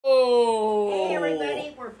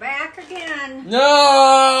again.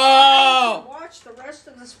 No! Watch the rest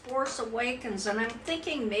of this Force Awakens, and I'm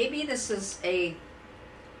thinking maybe this is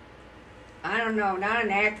I don't know, not an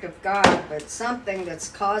act of God, but something that's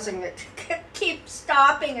causing it to keep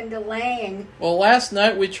stopping and delaying. Well, last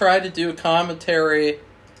night we tried to do a commentary,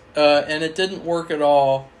 and it didn't work at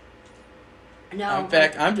all. No. In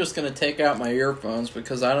fact, I'm just going to take out my earphones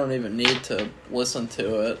because I don't even need to listen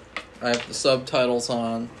to it. I have the subtitles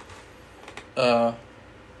on.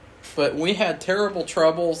 But we had terrible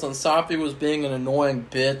troubles, and Safi was being an annoying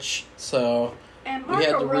bitch, so and we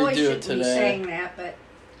had to really redo it today. Be saying that, but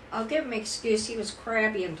I'll give him an excuse. He was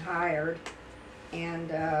crabby and tired, and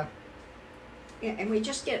we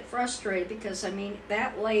just get frustrated because, I mean,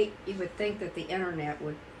 that late you would think that the internet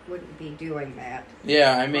wouldn't be doing that.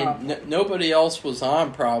 Yeah, I mean, nobody else was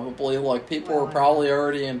on probably. Like, people were probably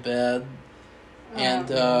already in bed, and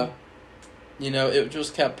it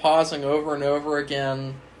just kept pausing over and over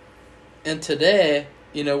again. And today,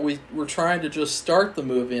 we were trying to just start the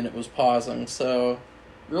movie and it was pausing, so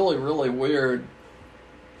really, really weird.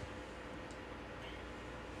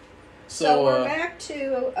 So we're back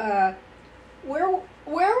to where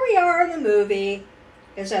we are in the movie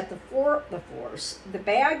is at the Force. The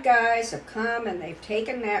bad guys have come and they've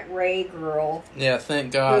taken that Ray girl. Yeah,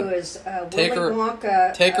 thank God. Who is Willy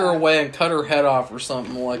Wonka. Take her away and cut her head off or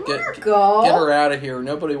something. Like get her out of here.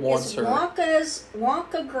 Nobody wants her.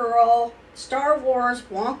 Wonka girl, Star Wars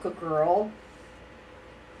Wonka girl.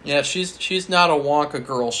 Yeah, she's not a Wonka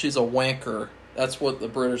girl. She's a wanker. That's what the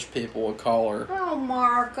British people would call her. Oh,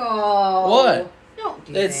 Marco. What? Don't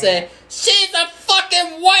do that. They'd say, she's a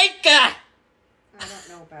fucking wanker! I don't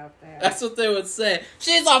know about that. That's what they would say.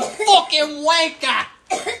 She's a fucking wanker!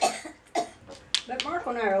 But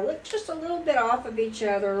Marco and I are just a little bit off of each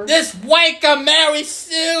other. This wanker Mary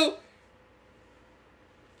Sue!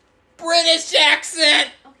 British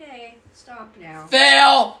accent! Okay, stop now.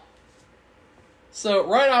 Fail! So,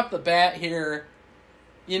 right off the bat here,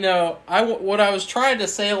 what I was trying to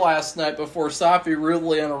say last night before Safi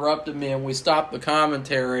rudely interrupted me and we stopped the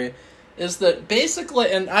commentary is that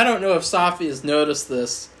basically, and I don't know if Safi has noticed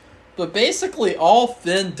this, but basically all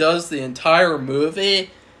Finn does the entire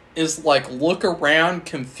movie is, like, look around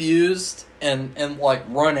confused and like,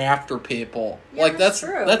 run after people. Yeah, like, that's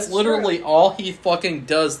true. That's literally true. all he fucking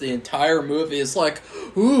does the entire movie is like,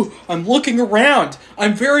 ooh, I'm looking around.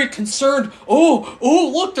 I'm very concerned. Oh,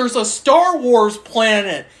 look, there's a Star Wars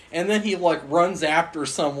planet. And then he, like, runs after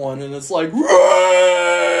someone and it's like,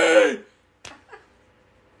 Ray!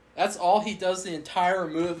 That's all he does the entire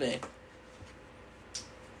movie.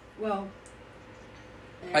 Well,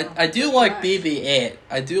 I do like BB-8.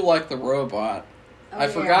 I do like the robot. I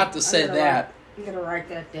forgot to say that. I'm going to write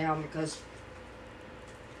that down because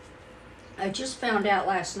I just found out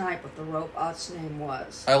last night what the robot's name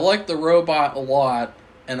was. I liked the robot a lot,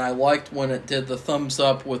 and I liked when it did the thumbs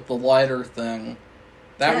up with the lighter thing.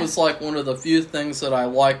 That was like one of the few things that I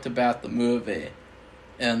liked about the movie.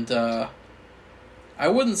 And I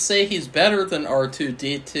wouldn't say he's better than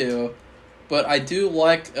R2-D2, but I do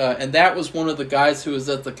like, and that was one of the guys who was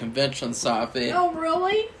at the convention, Safi. Oh,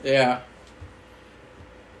 really? Yeah.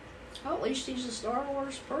 Well, at least he's a Star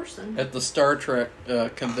Wars person. At the Star Trek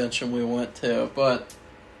convention we went to, but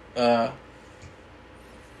I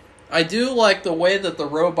do like the way that the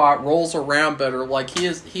robot rolls around better. Like, he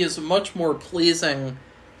is much more pleasing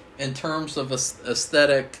in terms of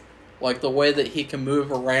aesthetic, like the way that he can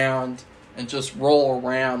move around and just roll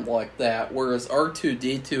around like that, whereas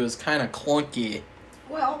R2-D2 is kind of clunky.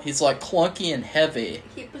 Well, he's like clunky and heavy.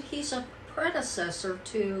 But he's a predecessor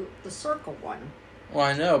to the Circle one. Well,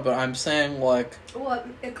 I know, but I'm saying, like... Well,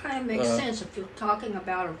 it kind of makes sense if you're talking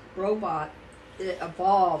about a robot that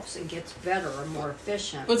evolves and gets better and more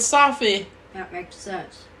efficient. But, Safi... That makes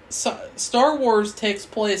sense. Star Wars takes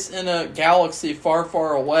place in a galaxy far,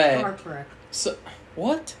 far away. Star Trek. So,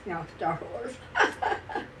 what? No, Star Wars.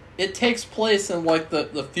 It takes place in, like,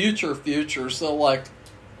 the future, so, like,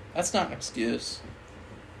 that's not an excuse.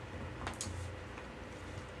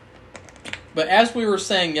 But as we were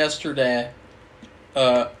saying yesterday...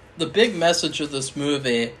 the big message of this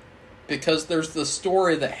movie, because there's the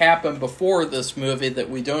story that happened before this movie that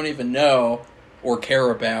we don't even know or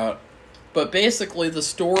care about, but basically the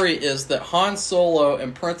story is that Han Solo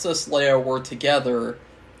and Princess Leia were together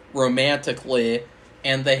romantically,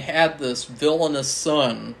 and they had this villainous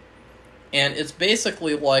son, and it's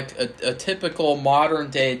basically like a typical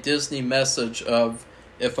modern-day Disney message of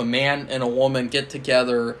if a man and a woman get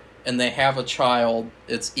together and they have a child,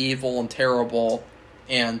 it's evil and terrible,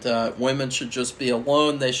 and women should just be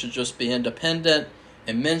alone, they should just be independent,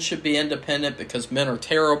 and men should be independent because men are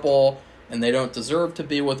terrible, and they don't deserve to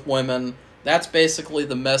be with women. That's basically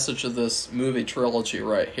the message of this movie trilogy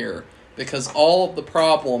right here. Because all of the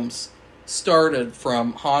problems started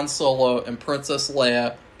from Han Solo and Princess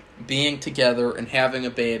Leia being together and having a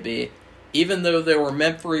baby. Even though they were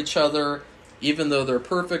meant for each other, even though they're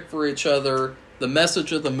perfect for each other, the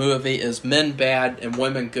message of the movie is men bad and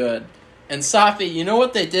women good. And Safi, you know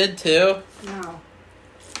what they did too? No.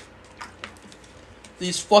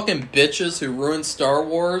 These fucking bitches who ruined Star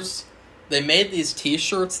Wars, they made these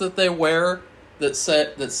t-shirts that they wear that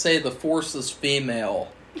say the Force is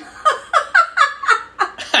female.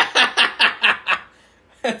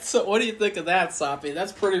 So what do you think of that, Safi?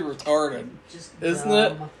 That's pretty retarded. Isn't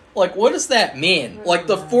it? Like, what does that mean? Like,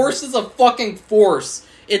 the Force is a fucking force.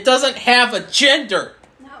 It doesn't have a gender.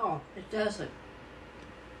 No, it doesn't.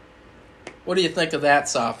 What do you think of that,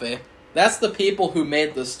 Safi? That's the people who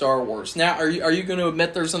made the Star Wars. Now, are you going to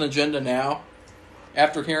admit there's an agenda now?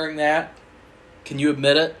 After hearing that? Can you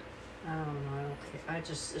admit it? I don't know. I don't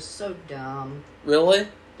care. It's so dumb. Really?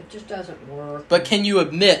 It just doesn't work. But can you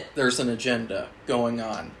admit there's an agenda going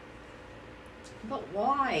on? But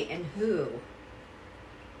why and who?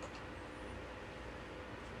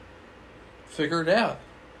 Figure it out.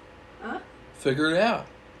 Huh? Figure it out.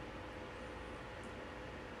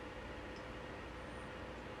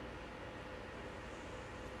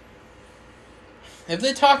 Have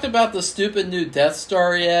they talked about the stupid new Death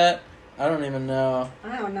Star yet? I don't even know.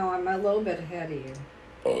 I don't know. I'm a little bit ahead of you.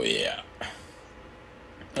 Oh, yeah.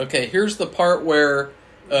 Okay, here's the part where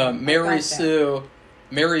Mary Sue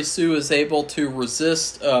is able to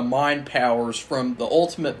resist mind powers from the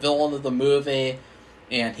ultimate villain of the movie,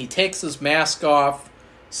 and he takes his mask off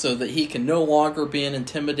so that he can no longer be an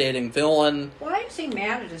intimidating villain. Why is he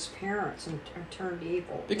mad at his parents and turned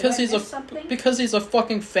evil? Because he's a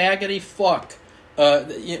fucking faggoty fuck.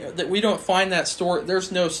 That we don't find that story.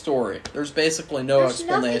 There's no story. There's basically no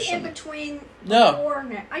explanation. There's nothing in between before and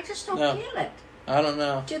now. I just don't get it. I don't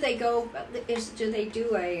know. Do they go? Do they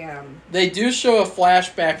do a? They do show a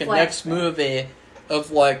flashback in next movie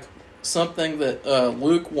of like something that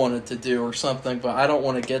Luke wanted to do or something, but I don't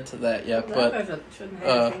want to get to that yet. Well, that shouldn't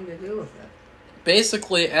have anything to do with it.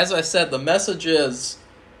 Basically, as I said, the message is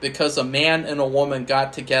because a man and a woman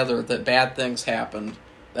got together that bad things happened.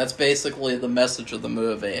 That's basically the message of the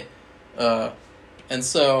movie. And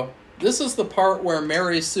so, this is the part where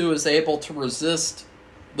Mary Sue is able to resist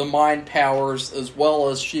the mind powers, as well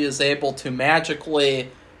as she is able to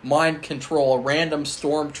magically mind control a random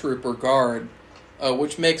stormtrooper guard,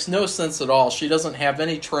 which makes no sense at all. She doesn't have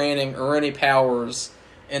any training or any powers,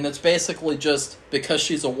 and it's basically just because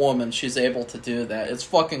she's a woman, she's able to do that. It's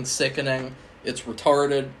fucking sickening. It's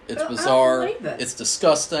retarded. It's bizarre. It's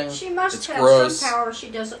disgusting. She must it's have gross. some power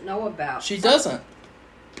she doesn't know about. She doesn't.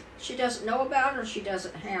 She doesn't know about it, or she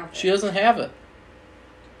doesn't have it? She doesn't have it.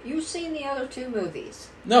 You've seen the other two movies.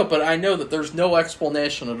 No, but I know that there's no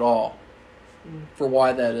explanation at all for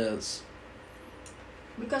why that is.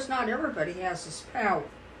 Because not everybody has this power.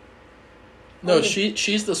 No,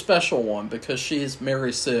 she's the special one because she's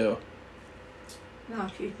Mary Sue. No,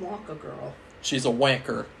 she's Wonka girl. She's a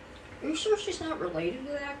wanker. Are you sure she's not related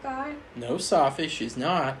to that guy? No, Safi, she's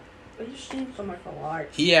not. But you seem so much alike.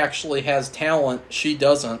 He actually has talent. She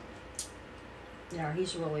doesn't. Yeah,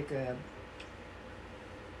 he's really good.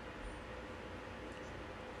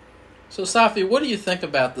 So, Safi, what do you think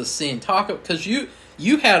about this scene? Because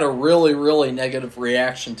you had a really, really negative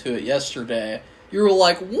reaction to it yesterday. You were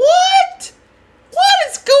like, what? What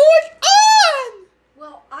is going on?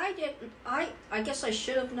 Well, I didn't. I guess I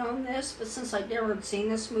should have known this, but since I'd never seen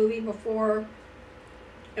this movie before,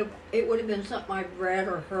 it would have been something I'd read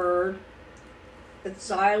or heard. It's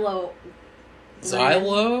Xylo.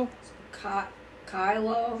 Xylo?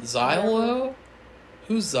 Kylo? Xylo?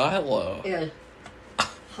 Who's Xylo? Yeah.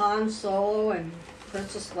 Han Solo and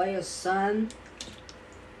Princess Leia's son.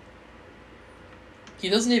 He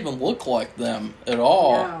doesn't even look like them at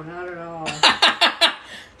all. No, not at all.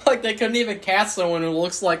 Like, they couldn't even cast someone who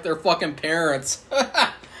looks like their fucking parents.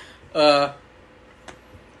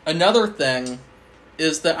 Another thing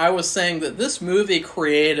is that I was saying that this movie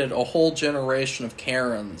created a whole generation of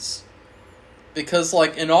Karens. Because,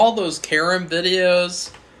 like, in all those Karen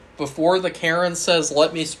videos, before the Karen says,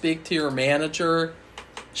 "Let me speak to your manager,"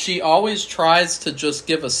 she always tries to just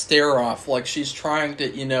give a stare-off. Like, she's trying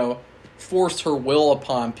to, force her will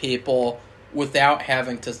upon people without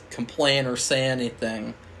having to complain or say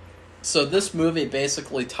anything. So this movie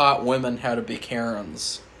basically taught women how to be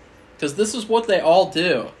Karens. Because this is what they all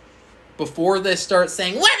do. Before they start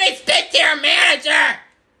saying, "Let me speak to your manager!"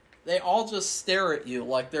 they all just stare at you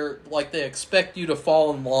like they expect you to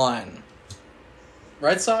fall in line.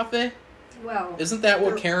 Right, Safi? Well, isn't that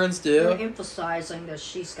what Karens they're do? emphasizing that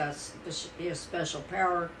she has special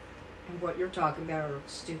power, and what you're talking about are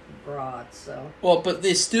stupid broads. So. Well, but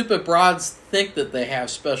these stupid broads think that they have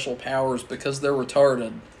special powers because they're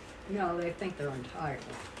retarded. No, they think they're entitled.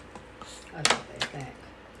 That's what they think.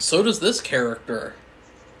 So does this character.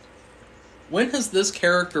 When has this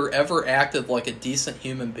character ever acted like a decent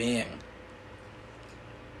human being?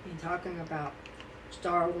 You talking about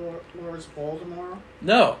Star Wars Voldemort?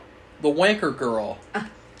 No, the wanker girl. No,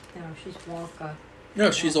 she's Wonka.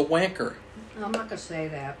 No, she's a wanker. I'm not gonna say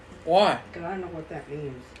that. Why? Because I don't know what that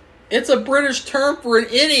means. It's a British term for an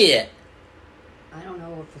idiot. I don't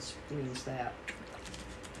know if this means that.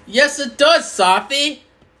 Yes, it does, Safi.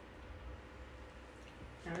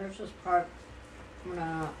 Now, there's this part. You're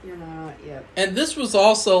not yet. And this was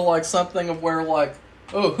also like something of where like,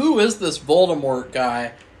 oh, who is this Voldemort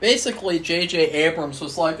guy? Basically, J.J. Abrams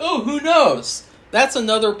was like, oh, who knows? That's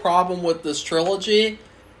another problem with this trilogy,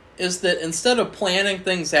 is that instead of planning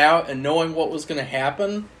things out and knowing what was going to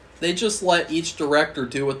happen, they just let each director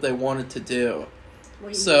do what they wanted to do.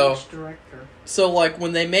 What do you mean, each director? So, like,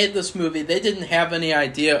 when they made this movie, they didn't have any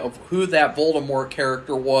idea of who that Voldemort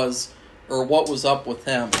character was or what was up with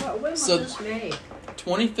him. Well, when was this made?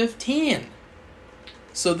 2015.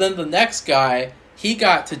 So then the next guy, he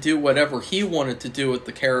got to do whatever he wanted to do with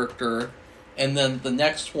the character, and then the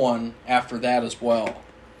next one after that as well.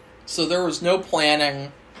 So there was no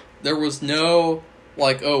planning. There was no,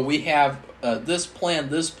 like, oh, we have this plan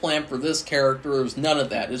for this character. There was none of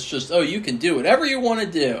that. It's just, oh, you can do whatever you want to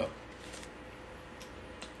do.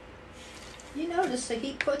 You notice that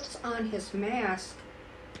he puts on his mask.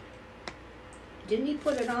 Didn't he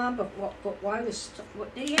put it on? But why was?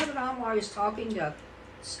 Did he have it on while he was talking to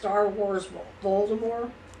Star Wars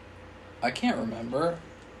Voldemort? I can't remember.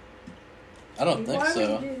 I don't think so.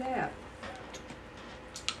 Why would he do that?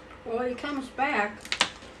 Well, he comes back.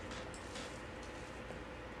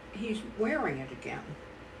 He's wearing it again.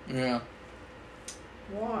 Yeah.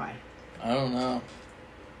 Why? I don't know.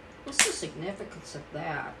 What's the significance of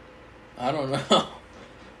that? I don't know.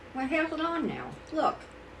 Well, he has it on now. Look.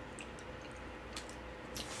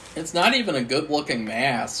 It's not even a good-looking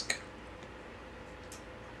mask.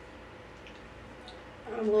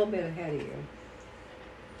 I'm a little bit ahead of you.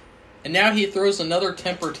 And now he throws another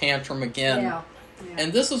temper tantrum again. Yeah.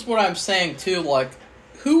 And this is what I'm saying, too. Like,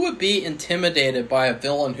 who would be intimidated by a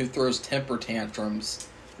villain who throws temper tantrums?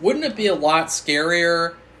 Wouldn't it be a lot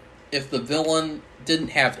scarier if the villain didn't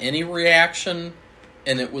have any reaction,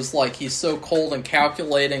 and it was like he's so cold and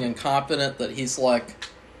calculating and confident that he's like,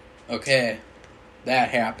 okay, that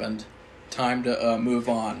happened. Time to move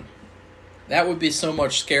on. That would be so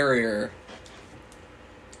much scarier.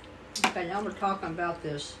 Okay, now we're talking about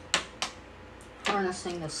this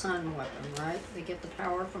harnessing the sun weapon, right? They get the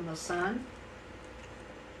power from the sun.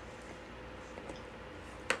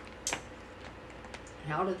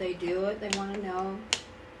 How do they do it? They want to know.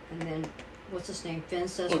 And then, what's his name? Finn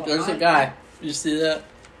says, Look, well, there's a guy. You see that?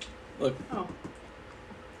 Look. Oh.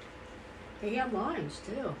 He had lines,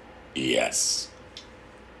 too. Yes.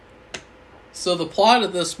 So the plot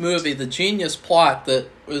of this movie, the genius plot that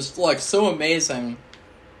was like so amazing,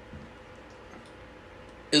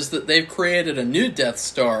 is that they've created a new Death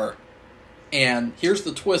Star, and here's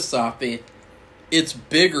the twist, Safi. It's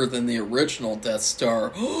bigger than the original Death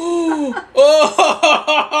Star. Oh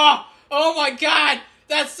my God!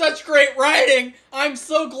 That's such great writing! I'm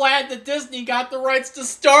so glad that Disney got the rights to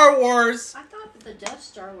Star Wars! I thought that the Death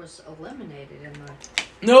Star was eliminated in the...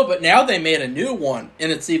 No, but now they made a new one,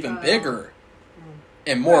 and it's even bigger.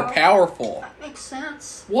 And more powerful. That makes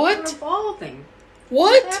sense. What? They're evolving.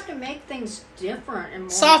 What? They have to make things different and more...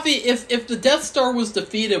 Safi, if the Death Star was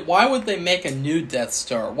defeated, why would they make a new Death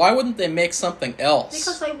Star? Why wouldn't they make something else?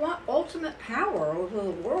 Because they want ultimate power over the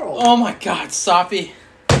world. Oh my God, Safi.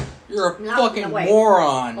 You're a fucking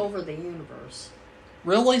moron. Over the universe.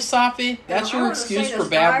 Really, Safi? That's your excuse for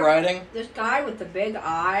bad writing? This guy with the big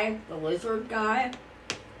eye, the lizard guy,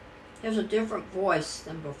 has a different voice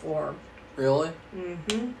than before. Really?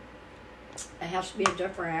 Mm-hmm. It has to be a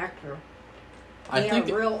different actor. I think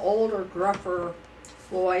a real older, gruffer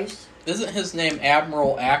voice. Isn't his name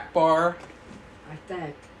Admiral Akbar? I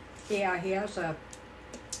think. Yeah, he has a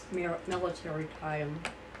military title.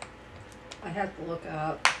 I have to look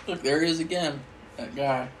up. Look, there he is again. That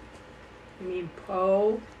guy. You mean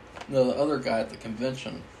Poe? No, the other guy at the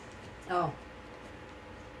convention. Oh.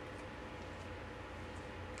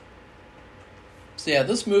 So yeah,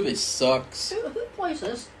 this movie sucks. Who plays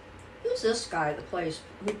this? Who's this guy who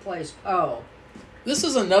plays Poe? This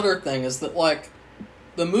is another thing, is that, like,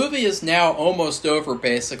 the movie is now almost over,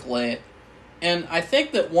 basically, And I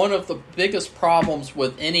think that one of the biggest problems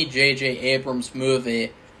with any J.J. Abrams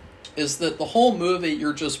movie is that the whole movie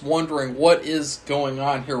you're just wondering what is going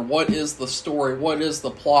on here, what is the story, what is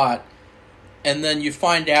the plot, and then you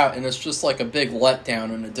find out and it's just like a big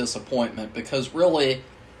letdown and a disappointment because really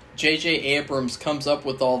J.J. Abrams comes up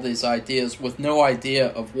with all these ideas with no idea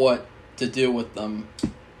of what to do with them,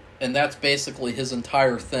 and that's basically his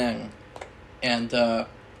entire thing. And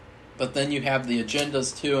but then you have the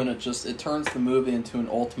agendas too, and it turns the movie into an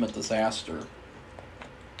ultimate disaster.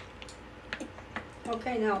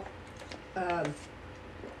 Okay, now, the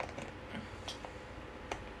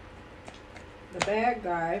bad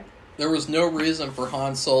guy. There was no reason for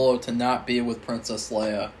Han Solo to not be with Princess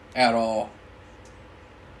Leia at all.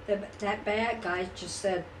 That bad guy just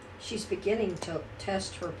said she's beginning to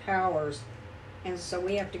test her powers, and so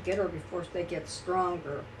we have to get her before they get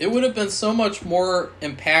stronger. It would have been so much more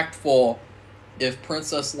impactful if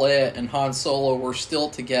Princess Leia and Han Solo were still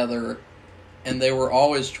together and they were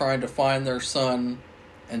always trying to find their son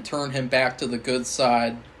and turn him back to the good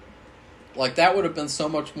side. Like, that would have been so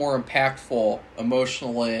much more impactful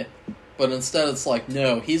emotionally. But instead it's like,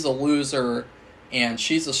 no, he's a loser and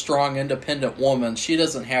she's a strong, independent woman. She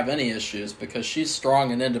doesn't have any issues because she's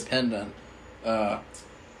strong and independent.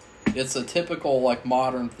 It's a typical, like,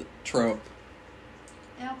 modern trope.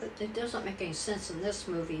 Yeah, but it doesn't make any sense in this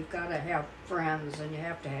movie. You've got to have friends and you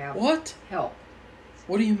have to have help.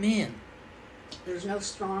 What do you mean? There's no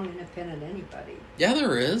strong, independent anybody. Yeah,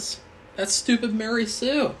 there is. That's stupid Mary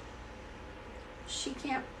Sue. She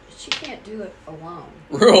can't do it alone.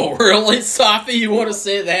 Oh, really? Safi, you want to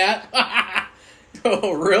say that?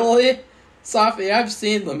 Oh, really? Safi, I've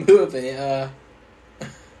seen the movie.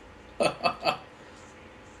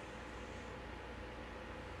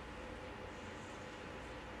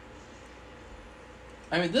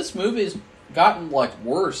 I mean, this movie's gotten, like,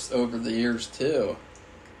 worse over the years, too.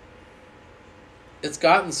 It's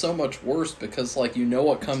gotten so much worse because, like, you know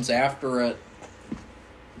what comes after it.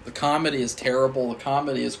 The comedy is terrible. The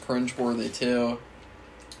comedy is cringeworthy, too.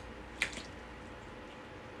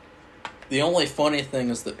 The only funny thing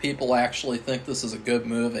is that people actually think this is a good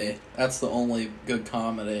movie. That's the only good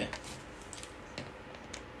comedy.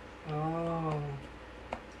 Oh.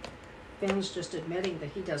 Finn's just admitting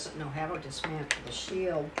that he doesn't know how to dismantle the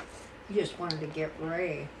shield. He just wanted to get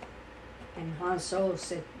Rey. And Han Solo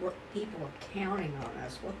said, people are counting on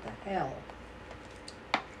us. What the hell?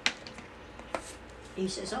 He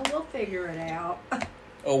says, oh, we'll figure it out.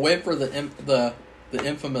 Oh, wait for the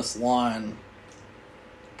infamous line.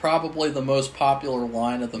 Probably the most popular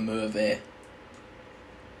line of the movie.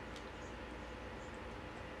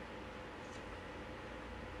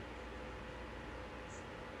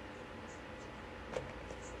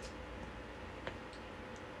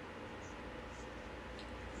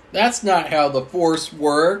 That's not how the Force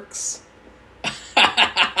works.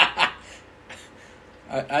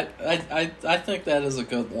 I think that is a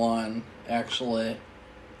good line, actually.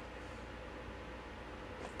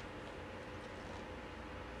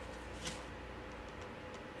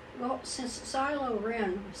 Well, since Kylo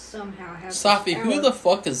Ren somehow has Safi, who the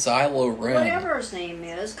fuck is Kylo Ren? Whatever his name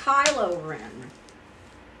is, Kylo Ren.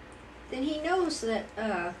 Then he knows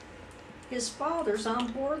that his father's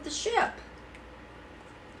on board the ship.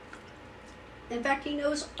 In fact, he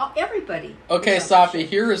knows everybody. Okay, Safi,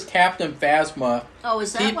 here is Captain Phasma. Oh,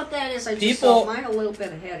 is that what that is? I just saw mine a little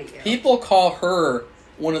bit ahead of you. People call her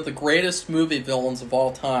one of the greatest movie villains of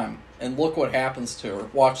all time. And look what happens to her.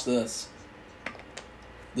 Watch this.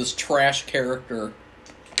 This trash character.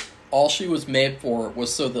 All she was made for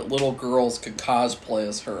was so that little girls could cosplay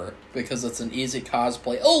as her. Because it's an easy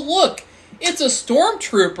cosplay. Oh, look! It's a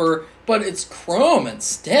stormtrooper, but it's chrome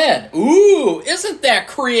instead. Ooh, isn't that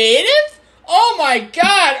creative? Oh my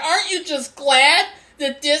god, aren't you just glad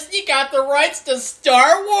that Disney got the rights to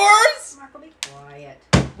Star Wars? Marco, be quiet.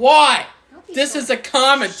 Why? This is a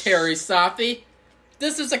commentary, Safi.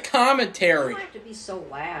 This is a commentary. You don't have to be so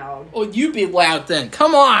loud. Oh, you be loud then.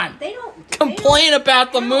 Come on. They don't complain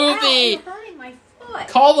about the movie. You're hurting my foot.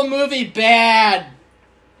 Call the movie bad.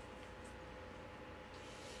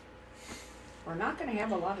 We're not going to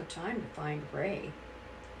have a lot of time to find Rey.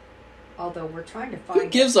 Although we're trying to find... Who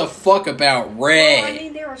gives a fuck about Rey? Well, I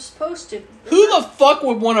mean, they were supposed to... Who the fuck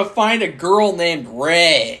would want to find a girl named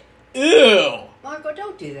Rey? Ew. Marco,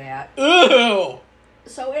 don't do that. Ew.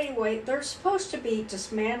 So anyway, they're supposed to be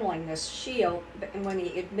dismantling this shield, and when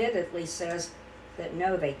he admittedly says that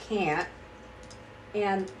no, they can't,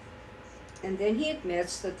 and then he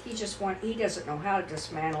admits that he doesn't know how to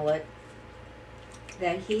dismantle it,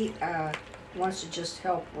 that he wants to just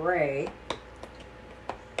help Rey.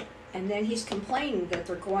 And then he's complaining that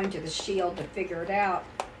they're going to the Shield to figure it out,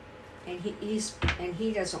 and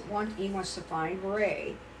he doesn't want. He wants to find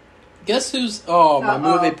Rey. Guess who's? Oh, my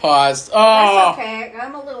movie paused. Oh, that's okay.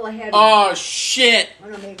 I'm a little ahead. Oh shit! Oh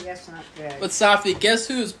no, maybe that's not good. But Safi, guess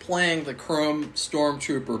who's playing the Chrome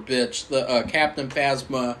Stormtrooper bitch, the Captain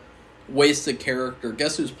Phasma wasted character?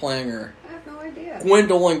 Guess who's playing her? I have no idea.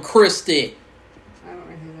 Gwendolyn Christie. I don't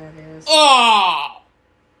know who that is. Oh!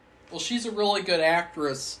 Well, she's a really good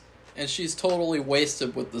actress, and she's totally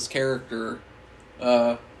wasted with this character.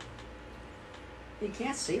 You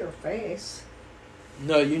can't see her face.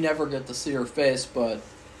 No, you never get to see her face, but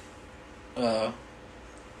they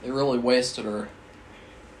really wasted her.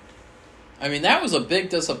 I mean, that was a big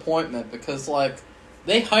disappointment because, like,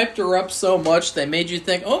 they hyped her up so much, they made you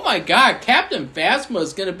think, oh my god, Captain Phasma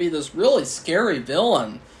is going to be this really scary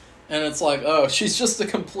villain. And it's like, oh, she's just a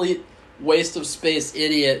complete waste of space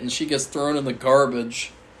idiot, and she gets thrown in the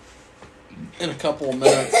garbage in a couple of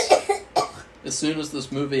minutes. As soon as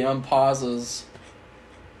this movie unpauses.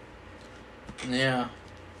 Yeah.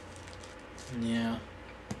 Yeah.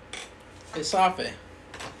 Hey, Safi,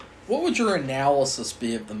 what would your analysis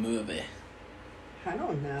be of the movie? I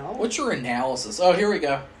don't know. What's your analysis? Oh, here we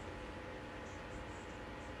go.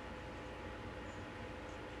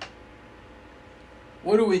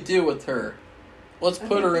 What do we do with her? Let's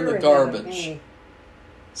put her in the garbage.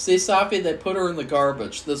 See, Safi, they put her in the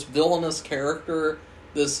garbage. This villainous character,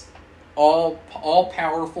 this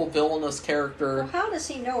all-powerful villainous character. Well, how does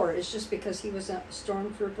he know her? It's just because he was a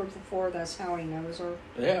stormtrooper before, that's how he knows her?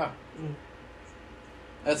 Yeah.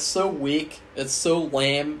 That's so weak. It's so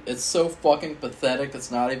lame. It's so fucking pathetic.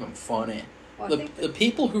 It's not even funny. Well, the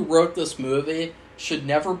people who wrote this movie should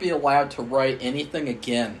never be allowed to write anything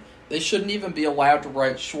again. They shouldn't even be allowed to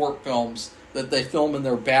write short films that they film in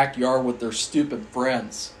their backyard with their stupid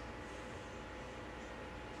friends.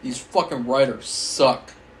 These fucking writers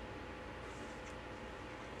suck.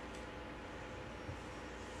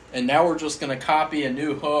 And now we're just going to copy A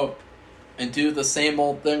New Hope and do the same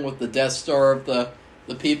old thing with the Death Star of the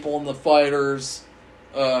people and the fighters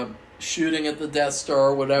shooting at the Death Star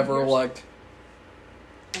or whatever. Like,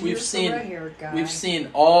 we've seen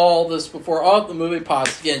all this before. Oh, the movie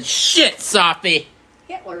paused again. Shit, Safi!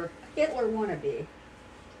 Hitler wannabe.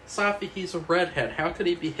 Safi, he's a redhead. How could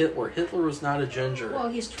he be Hitler? Hitler was not a ginger. Well,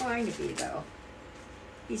 he's trying to be, though.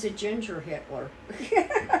 He's a ginger Hitler.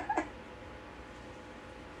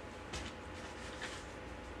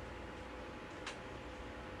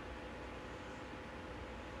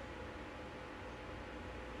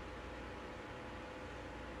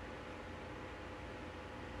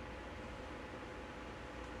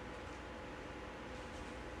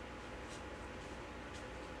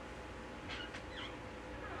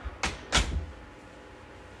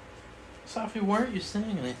 Safi, why aren't you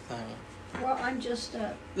saying anything? Well, I'm just...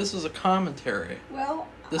 This is a commentary. Well,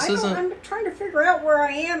 isn't... I'm trying to figure out where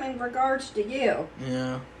I am in regards to you.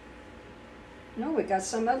 Yeah. No, we got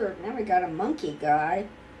now we got a monkey guy.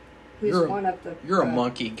 Who's one of the... You're a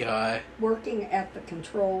monkey guy. Working at the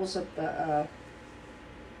controls of the...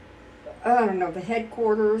 I don't know, the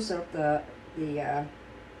headquarters of the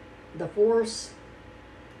Force.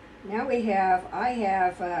 Now I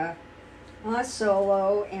have Han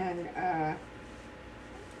Solo and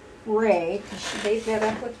Rey, because they've met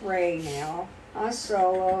up with Rey now. Han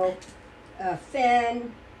Solo,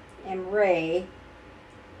 Finn, and Rey.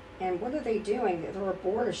 And what are they doing? They're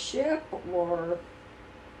aboard a ship, or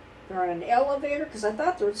they're on an elevator? Because I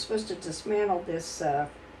thought they were supposed to dismantle this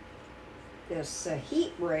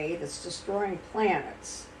heat ray that's destroying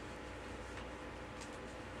planets.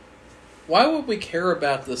 Why would we care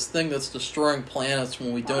about this thing that's destroying planets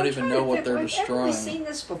when we don't even know what they're destroying? Have we seen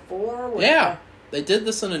this before? Yeah, they did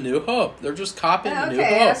this in A New Hope. They're just copying A New Hope.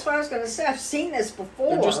 Okay, that's what I was going to say. I've seen this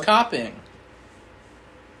before. They're just copying.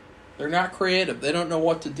 They're not creative. They don't know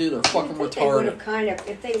what to do. They're fucking retarded.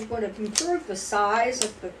 If they would have improved the size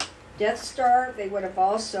of the Death Star, they would have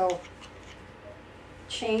also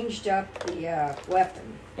changed up the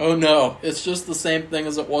weapon. Oh no, it's just the same thing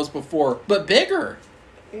as it was before, but bigger.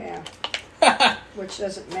 Yeah. Which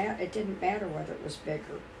doesn't matter. It didn't matter whether it was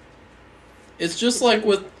bigger. It's just like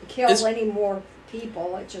with... Kill any more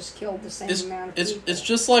people. It just killed the same amount of people. It's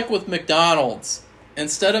just like with McDonald's.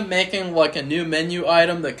 Instead of making like a new menu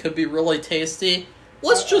item that could be really tasty,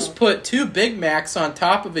 let's just put 2 Big Macs on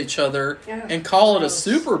top of each other and call it a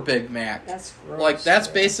Super Big Mac. That's gross. Like, that's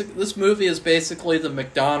basic. This movie is basically the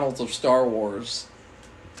McDonald's of Star Wars.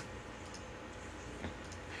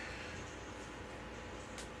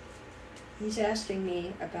 He's asking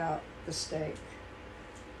me about the steak.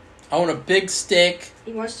 I want a big steak.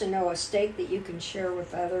 He wants to know a steak that you can share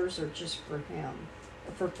with others or just for him.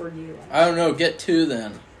 For you. I don't know. Get 2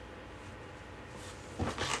 then.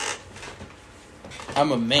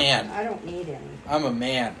 I'm a man. I don't need any. I'm a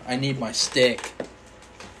man. I need my steak.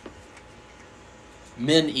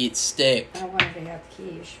 Men eat steak. I wanted to have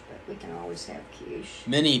quiche, but we can always have quiche.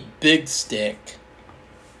 Men eat big steak.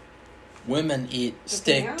 Women eat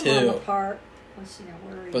steak too. Let's see, now,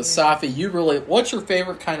 where are But you? Safi, you really... What's your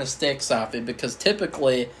favorite kind of steak, Safi? Because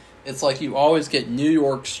typically, it's like you always get New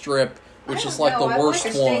York strip, which is like the worst I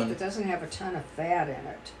like a steak one. that doesn't have a ton of fat in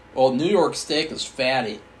it. Well, New York steak is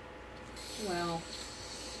fatty. Well,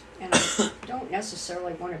 and I don't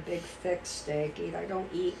necessarily want a big thick steak either. I don't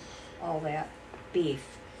eat all that beef,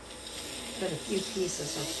 but a few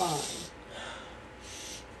pieces are fine.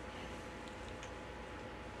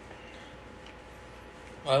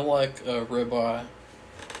 I like ribeye.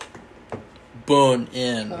 Bone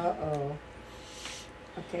in. Uh-oh.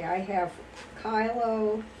 Okay, I have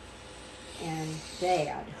Kylo and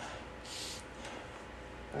Dad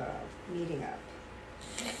meeting up.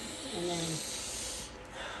 And then,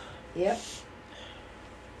 yep.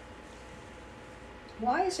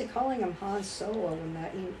 Why is he calling him Han Solo when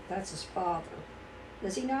that's his father?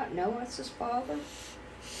 Does he not know it's his father?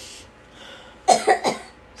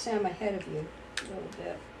 See, I'm ahead of you a little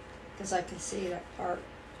bit because I can see that part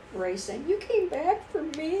racing. You came back for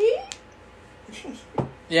me?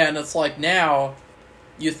 Yeah, and it's like now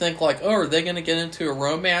you think like, oh, are they going to get into a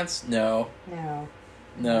romance? No.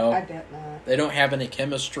 No. I bet not. They don't have any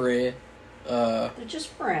chemistry. They're just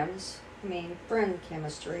friends. I mean, friend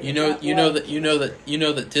chemistry. You know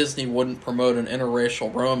that Disney wouldn't promote an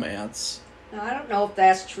interracial romance. Now, I don't know if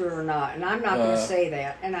that's true or not, and I'm not going to say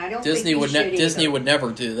that. And I don't Disney think Disney would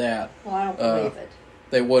never do that. Well, I don't believe it.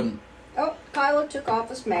 They wouldn't. Oh, Kylo took off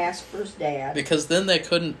his mask for his dad. Because then they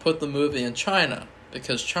couldn't put the movie in China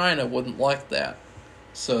because China wouldn't like that.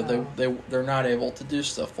 So they're not able to do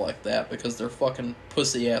stuff like that because they're fucking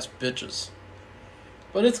pussy ass bitches.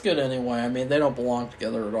 But it's good anyway. I mean, they don't belong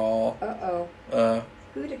together at all. Uh-oh.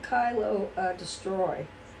 Who did Kylo destroy?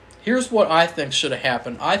 Here's what I think should have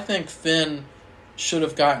happened. I think Finn should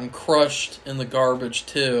have gotten crushed in the garbage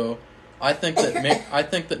too. I think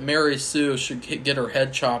that Mary Sue should get her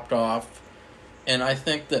head chopped off, and I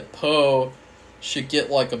think that Poe should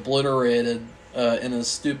get like obliterated in a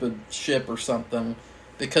stupid ship or something.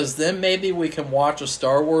 Because then maybe we can watch a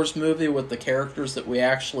Star Wars movie with the characters that we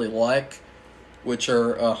actually like, which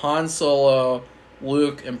are Han Solo,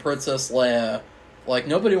 Luke, and Princess Leia. Like,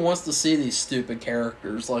 nobody wants to see these stupid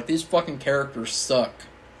characters. Like, these fucking characters suck.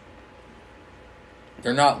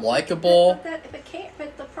 They're not likable.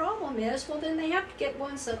 But the problem is, well, then they have to get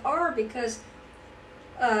ones that are, because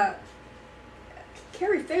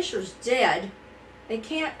Carrie Fisher's dead. They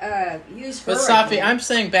can't use her. But Safi, again. I'm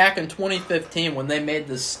saying back in 2015 when they made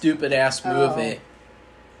this stupid ass movie.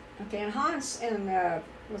 Okay, and Hans and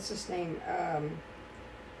what's his name?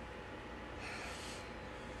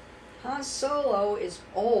 Han Solo is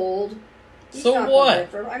old. He's so not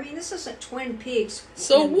what? I mean, this isn't Twin Peaks.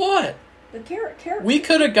 So what? The character. We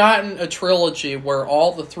could have gotten a trilogy where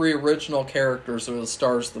all the 3 original characters are the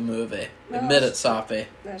stars of the movie. Well, Admit it, Safi.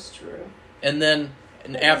 That's true. And then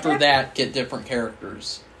after that, get different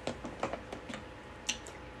characters.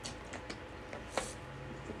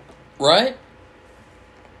 Right?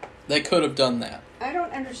 They could have done that. I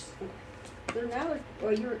don't understand.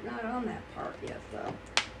 Well, you're not on that part yet, though.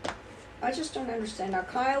 I just don't understand. Now,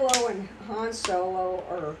 Kylo and Han Solo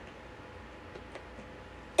are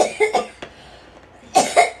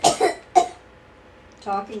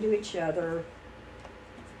talking to each other,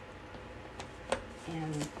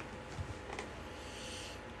 and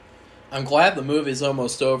I'm glad the movie's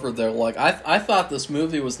almost over, though. Like, I thought this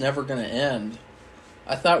movie was never going to end.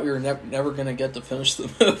 I thought we were never going to get to finish the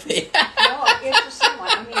movie. well, it just seemed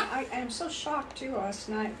like, I mean, I'm so shocked, too, last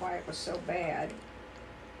night why it was so bad.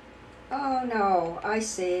 Oh, no, I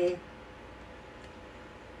see.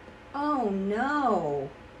 Oh, no.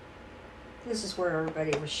 This is where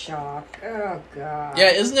everybody was shocked. Oh, God. Yeah,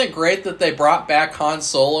 isn't it great that they brought back Han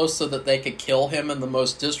Solo so that they could kill him in the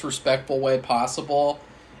most disrespectful way possible,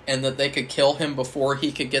 and that they could kill him before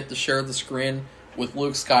he could get to share the screen with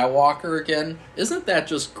Luke Skywalker again? Isn't that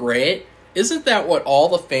just great? Isn't that what all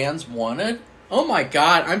the fans wanted? Oh my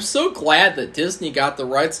God, I'm so glad that Disney got the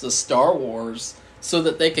rights to Star Wars so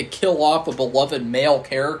that they could kill off a beloved male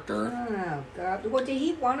character. Oh, God. Well, did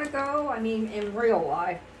he want to go? I mean, in real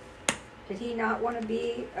life. Did he not want to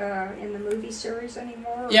be in the movie series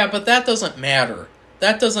anymore? Yeah, but that doesn't matter.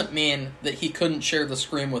 That doesn't mean that he couldn't share the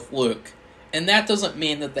screen with Luke. And that doesn't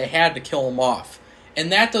mean that they had to kill him off.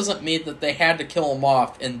 And that doesn't mean that they had to kill him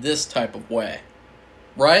off in this type of way.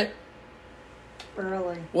 Right?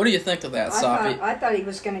 Really? What do you think of that, Safi? I thought he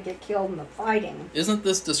was going to get killed in the fighting. Isn't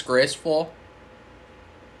this disgraceful?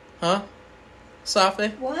 Huh?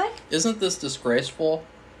 Safi? What? Isn't this disgraceful?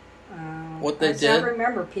 What they did? I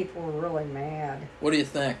remember people were really mad. What do you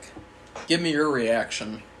think? Give me your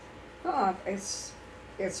reaction. Oh, it's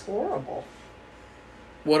horrible.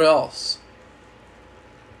 What else?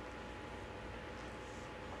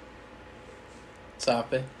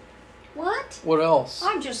 Safi? What? What else?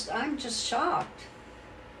 I'm just shocked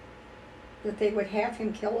that they would have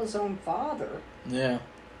him kill his own father. Yeah.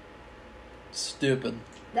 Stupid.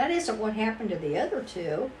 That isn't what happened to the other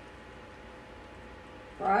two.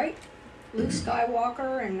 Right? Luke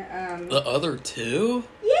Skywalker and The other two?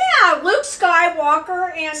 Yeah, Luke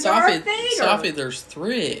Skywalker and Darth Vader. Safi, there's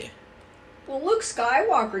 3. Well, Luke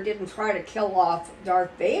Skywalker didn't try to kill off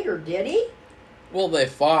Darth Vader, did he? Well, they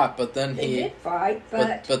fought, but then They did fight,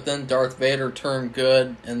 but then Darth Vader turned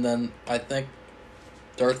good, and then I think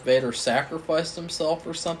Darth Vader sacrificed himself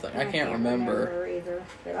or something. I can't remember either.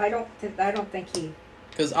 But I don't think he.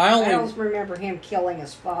 Because I don't remember him killing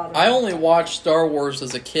his father. I only watched Star Wars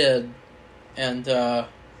as a kid, and then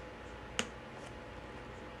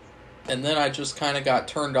I just kind of got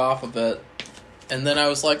turned off of it. And then I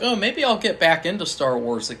was like, oh, maybe I'll get back into Star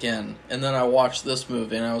Wars again. And then I watched this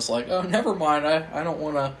movie, and I was like, oh, never mind. I don't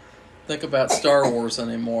want to think about Star Wars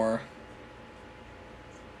anymore.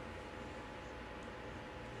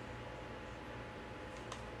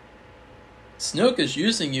 Snoke is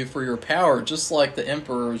using you for your power, just like the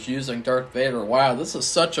Emperor is using Darth Vader. Wow, this is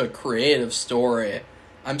such a creative story.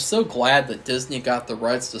 I'm so glad that Disney got the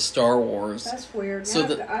rights to Star Wars. That's weird. So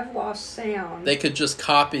that I've lost sound. They could just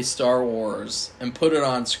copy Star Wars and put it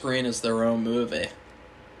on screen as their own movie.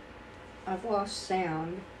 I've lost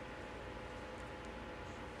sound.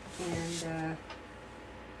 And,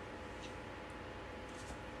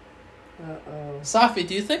 uh-oh. Safi,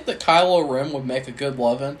 do you think that Kylo Ren would make a good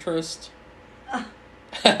love interest?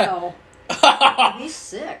 No. He's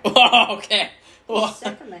sick. Okay. He's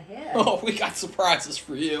sick in the head. Oh, we got surprises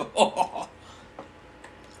for you.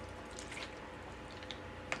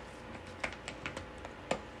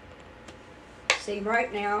 See,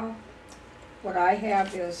 right now, what I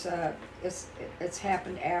have is it's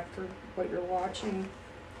happened after what you're watching,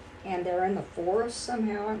 and they're in the forest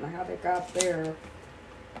somehow. I don't know how they got there.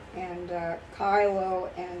 And Kylo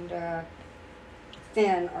and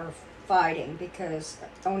Finn are fighting because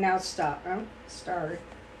now stop. Oh, start.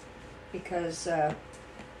 Because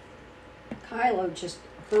Kylo just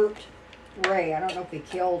hurt Rey. I don't know if he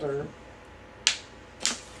killed her.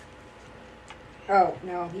 Oh,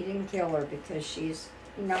 no, he didn't kill her because he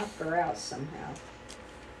knocked her out somehow.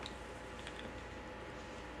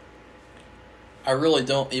 I really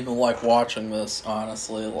don't even like watching this,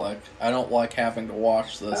 honestly. Like, I don't like having to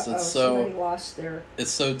watch this. Somebody lost their...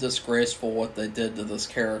 It's so disgraceful what they did to this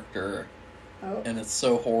character. Oh. And it's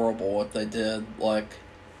so horrible what they did. Like,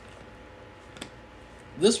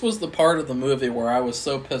 this was the part of the movie where I was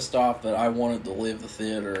so pissed off that I wanted to leave the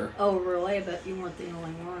theater. Oh, really? But you weren't the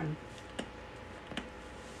only one.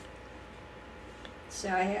 See,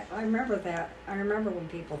 I remember that. I remember when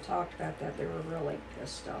people talked about that, they were really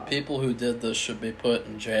pissed off. People who did this should be put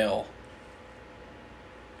in jail.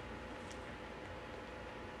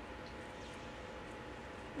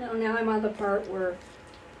 Now I'm on the part where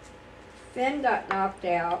Finn got knocked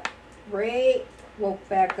out. Rey woke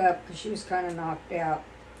back up because she was kind of knocked out.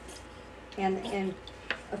 And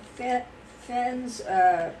Finn's,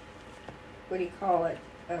 what do you call it,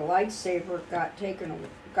 a lightsaber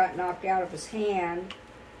got knocked out of his hand.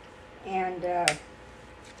 And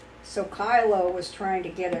so Kylo was trying to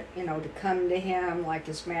get it, to come to him, like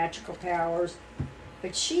his magical powers.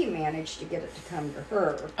 But she managed to get it to come to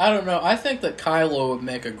her. I don't know. I think that Kylo would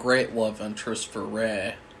make a great love interest for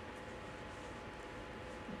Rey.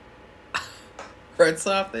 Right,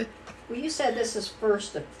 Safi? Well, you said this is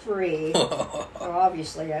first of 3. Well,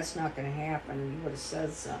 obviously that's not going to happen. You would have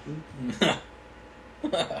said something.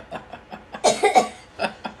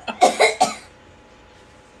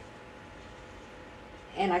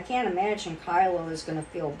 And I can't imagine Kylo is going to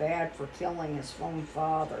feel bad for killing his own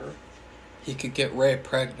father. He could get Rey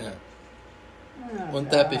pregnant. Oh,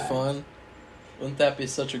 Wouldn't that be fun? Wouldn't that be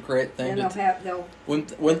such a great thing?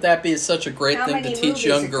 Wouldn't that be such a great thing to teach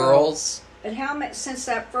young girls? But since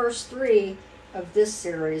that first 3 of this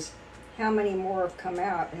series, how many more have come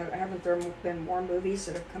out? Haven't there been more movies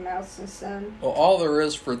that have come out since then? Well, all there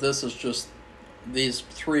is for this is just these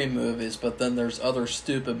 3 movies, but then there's other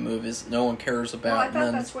stupid movies that no one cares about. Well, I and thought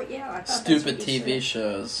then that's what. Yeah, I thought stupid that's what you TV said.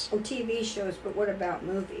 shows. Oh, TV shows, but what about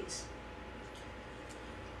movies?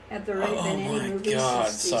 Have there been Oh any my movies God,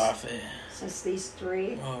 since Safi. these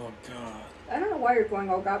 3? Oh God. I don't know why you're going.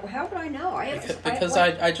 Oh God, well, how would I know? Because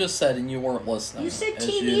I just said and you weren't listening. You said as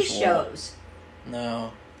TV usual. shows.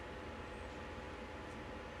 No.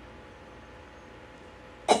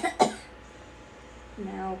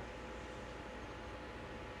 Now,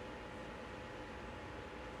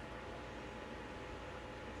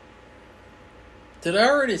 Did I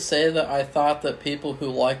already say that I thought that people who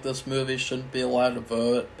like this movie shouldn't be allowed to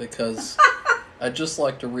vote? Because I'd just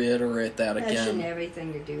like to reiterate that that shouldn't again. have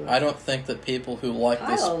anything to do with I don't think that people who like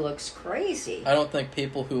this... Kylo looks crazy. I don't think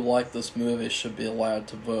people who like this movie should be allowed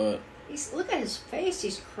to vote. Look at his face.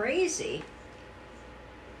 He's crazy.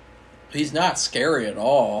 He's not scary at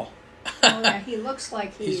all. Oh, yeah, he looks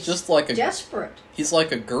like He's just like a... desperate. He's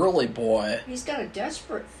like a girly boy. He's got a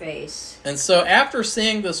desperate face. And so after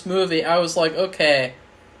seeing this movie, I was like, okay,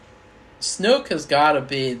 Snoke has got to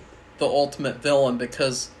be the ultimate villain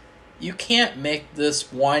because you can't make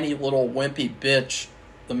this whiny little wimpy bitch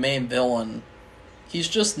the main villain. He's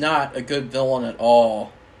just not a good villain at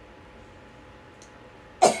all.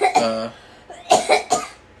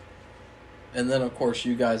 And then, of course,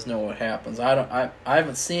 you guys know what happens. I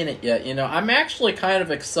haven't seen it yet. You know, I'm actually kind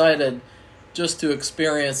of excited just to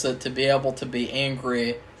experience it, to be able to be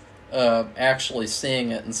angry actually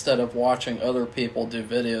seeing it instead of watching other people do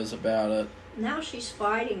videos about it. Now she's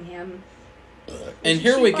fighting him. And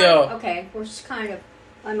here we go. Okay, we're just kind of...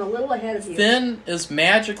 I'm a little ahead of you. Finn is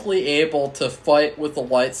magically able to fight with a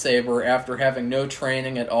lightsaber after having no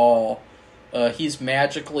training at all. He's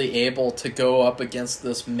magically able to go up against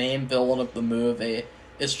this main villain of the movie.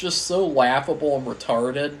 It's just so laughable and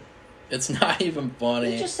retarded. It's not even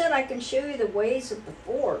funny. You just said I can show you the ways of the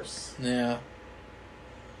Force. Yeah.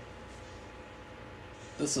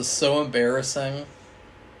 This is so embarrassing.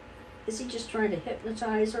 Is he just trying to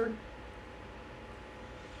hypnotize her?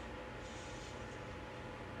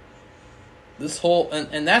 This whole...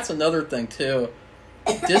 And that's another thing, too.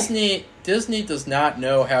 Disney does not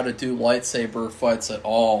know how to do lightsaber fights at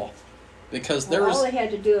all, because all they had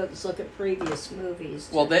to do is look at previous movies.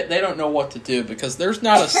 Well, they don't know what to do, because there's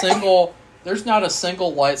not a single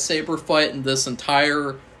lightsaber fight in this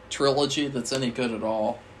entire trilogy that's any good at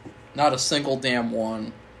all. Not a single damn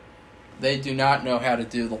one. They do not know how to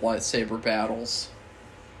do the lightsaber battles.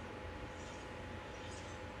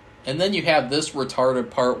 And then you have this retarded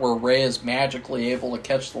part where Rey is magically able to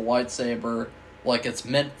catch the lightsaber like it's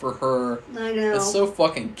meant for her. I know. It's so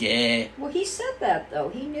fucking gay. Well, he said that, though.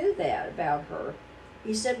 He knew that about her.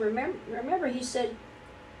 He said, remember he said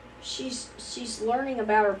she's learning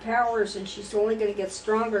about her powers and she's only going to get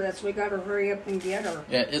stronger. That's why we got to hurry up and get her.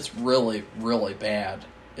 Yeah, it's really, really bad.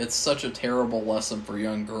 It's such a terrible lesson for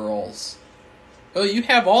young girls. Oh, you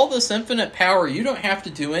have all this infinite power. You don't have to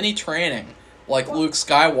do any training like Luke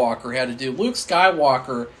Skywalker had to do. Luke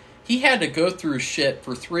Skywalker... He had to go through shit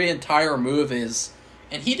for 3 entire movies,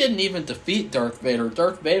 and he didn't even defeat Darth Vader.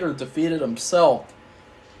 Darth Vader defeated himself.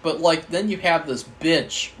 But, like, then you have this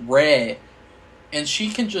bitch, Rey, and she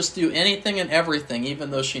can just do anything and everything,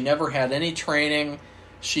 even though she never had any training.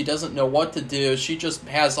 She doesn't know what to do. She just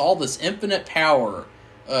has all this infinite power.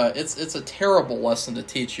 It's a terrible lesson to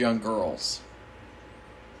teach young girls.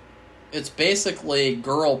 It's basically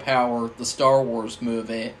Girl Power, the Star Wars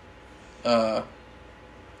movie.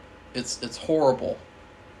 It's horrible.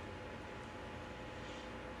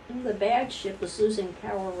 And the bad ship is losing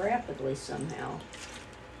power rapidly somehow.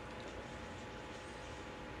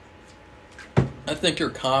 I think your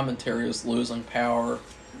commentary is losing power.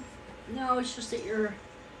 No, it's just that you're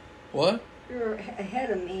What? ahead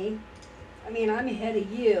of me. I mean, I'm ahead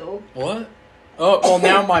of you. What? Oh, well,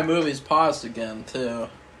 now my movie's paused again, too.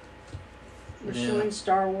 We're showing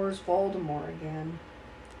Star Wars Voldemort again.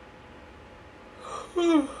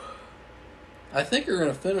 I think you're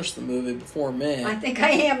going to finish the movie before me. I think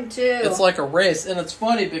I am too. It's like a race, and it's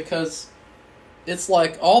funny because it's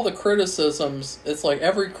like all the criticisms, it's like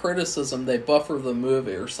every criticism they buffer the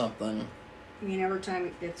movie or something. I mean, every time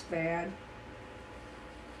it gets bad.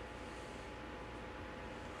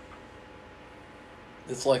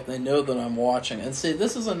 It's like they know that I'm watching. And see,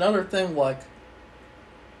 this is another thing, like,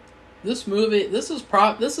 this movie, this is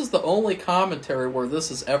the only commentary where this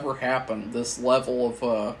has ever happened, this level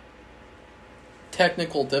of,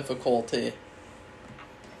 technical difficulty,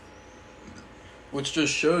 which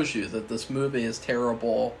just shows you that this movie is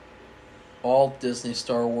terrible. All Disney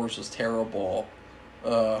Star Wars is terrible.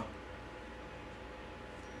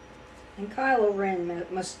 And Kylo Ren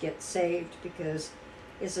must get saved because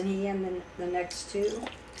isn't he in the next two?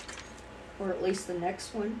 Or at least the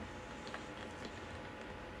next one?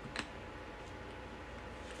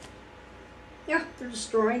 Yeah, they're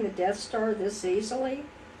destroying the Death Star this easily.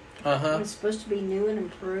 Uh-huh. It's supposed to be new and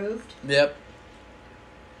improved. Yep.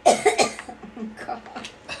 Oh, God.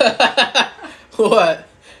 What?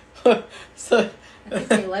 So, I think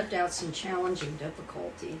they left out some challenging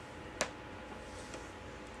difficulty.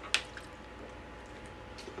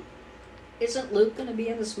 Isn't Luke going to be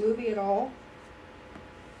in this movie at all?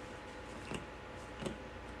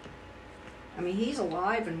 I mean, he's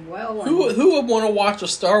alive and well. And who would want to watch a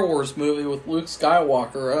Star Wars movie with Luke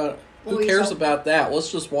Skywalker? Who cares about that?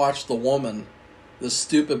 Let's just watch the woman. This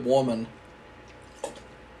stupid woman.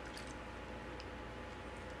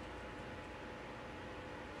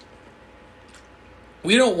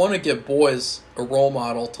 We don't want to give boys a role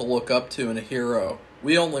model to look up to and a hero.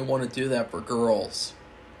 We only want to do that for girls.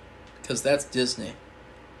 Because that's Disney.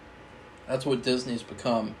 That's what Disney's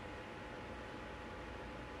become.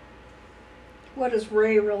 What, is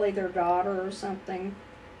Rey really their daughter or something?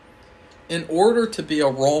 In order to be a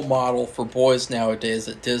role model for boys nowadays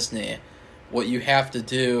at Disney, what you have to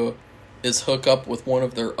do is hook up with one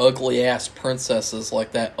of their ugly-ass princesses,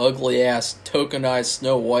 like that ugly-ass tokenized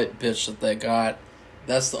Snow White bitch that they got.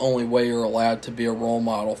 That's the only way you're allowed to be a role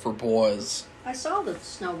model for boys. I saw that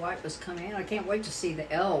Snow White was coming in. I can't wait to see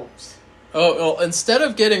the elves. Oh, instead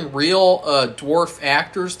of getting real dwarf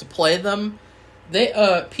actors to play them, they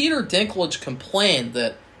Peter Dinklage complained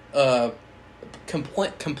that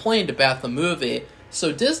complained about the movie.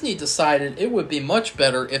 So Disney decided it would be much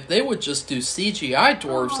better if they would just do CGI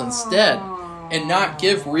dwarves instead and not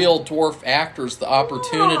give real dwarf actors the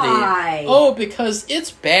opportunity. Why? Oh, because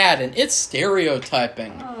it's bad and it's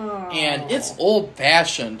stereotyping and it's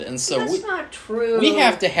old-fashioned, and so that's not true. We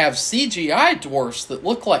have to have CGI dwarfs that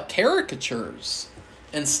look like caricatures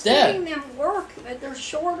instead. Giving them work, but they're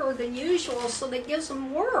shorter than usual, so that gives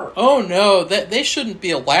them work. Oh no, they shouldn't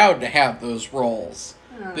be allowed to have those roles.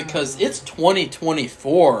 Because it's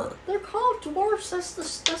 2024. They're called dwarfs. That's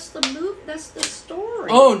the move. That's the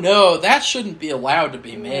story. Oh no, that shouldn't be allowed to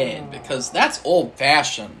be made because that's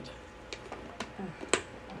old-fashioned.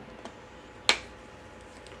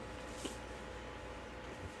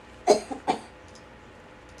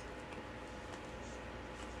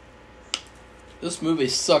 This movie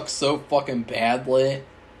sucks so fucking badly.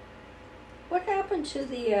 What happened to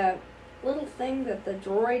the little thing that the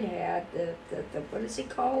droid had? The what is it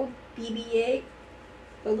called? BB-8.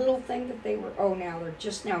 The little thing that they were. Oh, now they're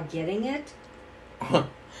just now getting it. The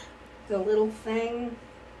little thing.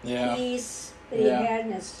 Yeah. Piece that he had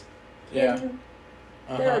in his hidden.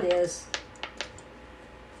 Yeah. There it is.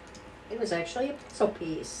 It was actually a puzzle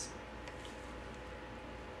piece.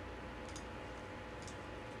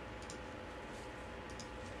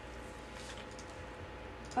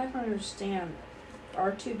 I don't understand.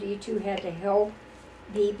 R2-D2 had to help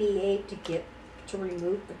BB-8 to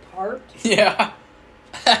remove the part. Yeah.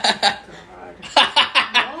 God.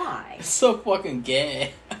 Why? It's so fucking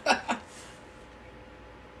gay.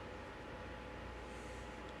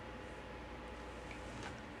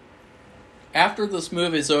 After this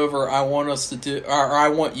movie's over, I want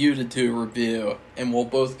you to do a review, and we'll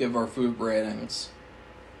both give our food ratings.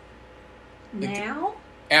 Now?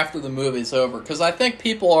 After the movie's over, because I think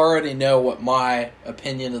people already know what my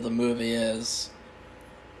opinion of the movie is,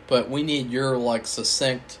 but we need your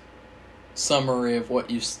succinct summary of what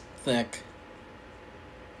you think.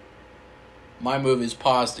 My movie's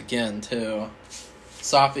paused again too.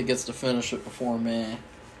 Safi gets to finish it before me.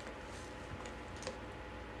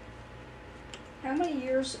 How many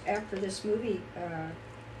years after this movie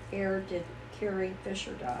aired did Carrie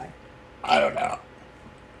Fisher die? I don't know.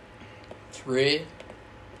 3?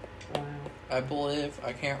 Wow. I believe.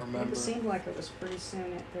 I can't remember. It seemed like it was pretty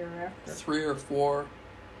soon thereafter. 3 or 4.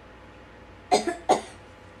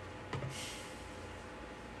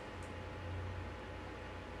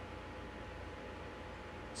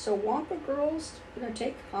 So Wampa Girl's gonna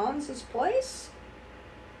take Hans's place?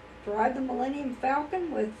 Drive the Millennium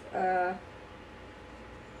Falcon with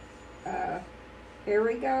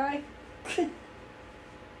hairy guy?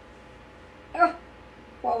 Oh,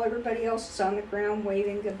 while everybody else is on the ground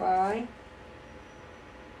waving goodbye.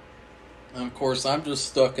 And of course, I'm just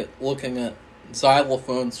stuck at looking at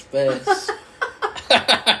Xylophone's face.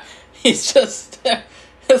 He's just...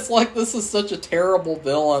 It's like this is such a terrible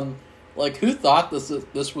villain. Like, who thought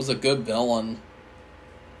this was a good villain?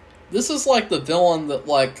 This is like the villain that,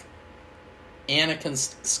 Anakin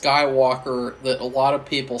Skywalker, that a lot of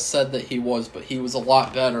people said that he was, but he was a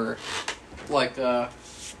lot better.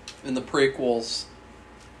 in the prequels.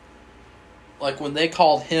 Like when they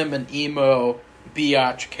called him an emo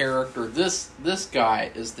biatch character, this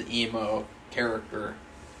guy is the emo character.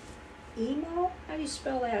 Emo? How do you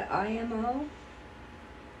spell that? IMO?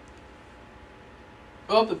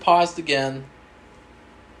 Oh, it paused again.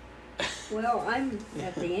 Well, I'm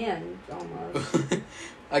at the end almost.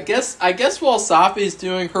 I guess while Safi's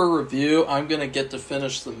doing her review, I'm gonna get to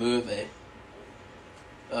finish the movie.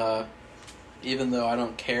 Even though I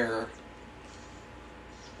don't care.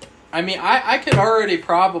 I mean, I could already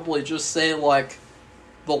probably just say, like,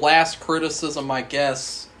 the last criticism, I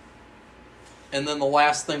guess, and then the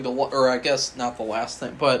last thing or I guess not the last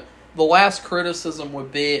thing, but the last criticism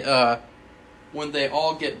would be, when they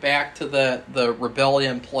all get back to the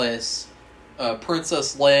rebellion place,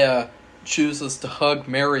 Princess Leia chooses to hug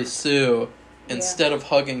Mary Sue instead of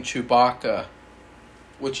hugging Chewbacca,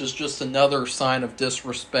 which is just another sign of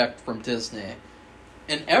disrespect from Disney.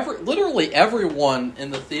 And literally everyone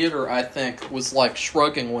in the theater, I think, was like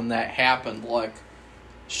shrugging when that happened. Like,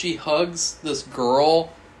 she hugs this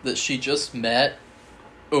girl that she just met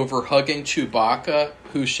over hugging Chewbacca,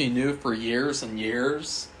 who she knew for years and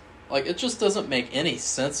years. Like, it just doesn't make any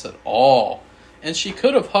sense at all. And she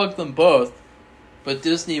could have hugged them both, but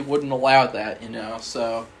Disney wouldn't allow that, you know,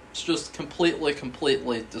 so it's just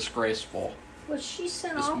completely disgraceful. Was she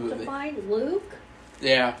sent off to find Luke?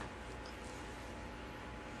 Yeah.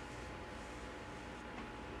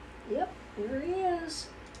 Yep, there he is.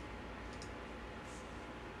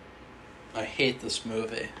 I hate this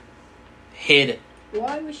movie. Hate it.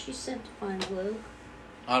 Why was she sent to find Luke?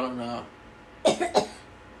 I don't know.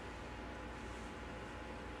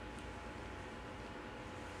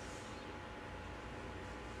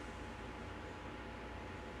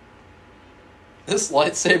 This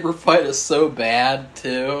lightsaber fight is so bad,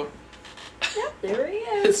 too. Yep, there he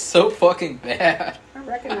is. It's so fucking bad. I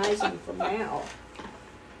recognize him from now.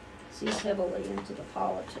 He's heavily into the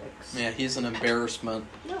politics. Yeah, he's an embarrassment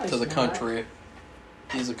to the not. country.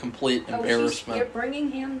 He's a complete embarrassment. You're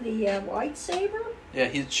bringing him the lightsaber? Yeah,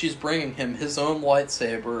 she's bringing him his own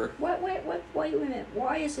lightsaber. Wait a minute.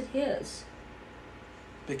 Why is it his?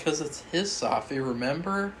 Because it's his, Safi,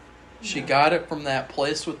 remember? No. She got it from that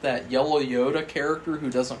place with that yellow Yoda character who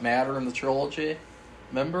doesn't matter in the trilogy.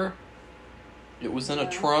 Remember? It was in a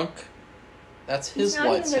trunk. That's his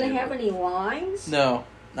lightsaber. He's not even going to have any lines? No,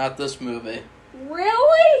 not this movie.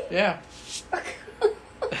 Really? Yeah.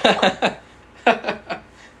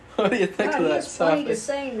 What do you think of that, It's funny to Safi?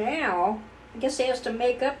 say now. I guess he has to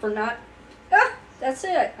make up for not... that's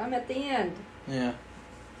it. I'm at the end. Yeah.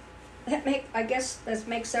 I guess that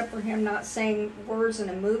makes up for him not saying words in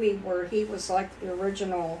a movie where he was like the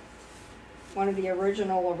original... One of the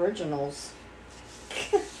originals.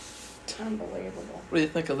 Unbelievable. What do you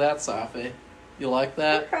think of that, Safi? You like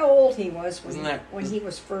that? Look how old he was when Isn't he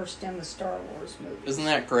was first in the Star Wars movies. Isn't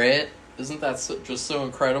that great? Isn't that just so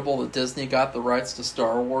incredible that Disney got the rights to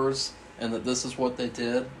Star Wars and that this is what they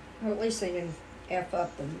did? Well, at least they didn't F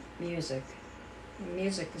up the music. The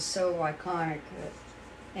music is so iconic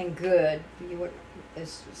and good.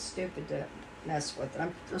 It's stupid to mess with it.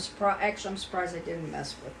 I'm surprised they didn't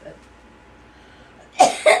mess with it.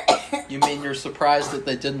 You mean you're surprised that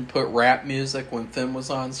they didn't put rap music when Finn was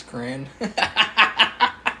on screen?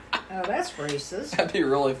 Oh, that's racist. That'd be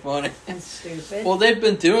really funny. And stupid. Well, they've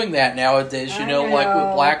been doing that nowadays, you know, like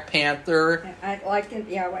with Black Panther. I like it,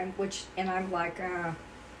 yeah, and I'm like,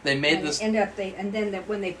 they made this. And then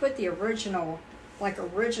when they put the original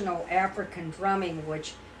African drumming,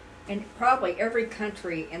 and probably every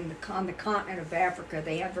country on the continent of Africa,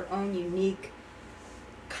 they have their own unique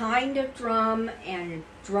kind of drum and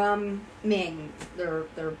drumming, their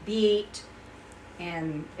beat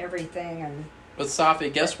and everything, and. But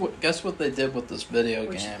Safi, guess what they did with this video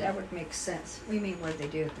game? That would make sense. What do you mean? What did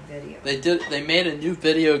they do with the video? They made a new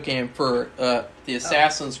video game for the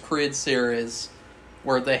Assassin's Creed series,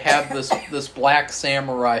 where they have this black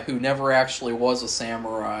samurai who never actually was a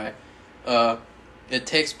samurai. It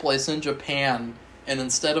takes place in Japan, and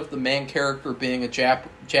instead of the main character being a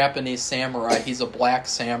Japanese samurai, he's a black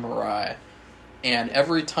samurai. And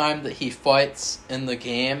every time that he fights in the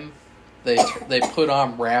game, they put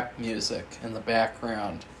on rap music in the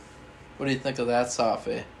background. What do you think of that,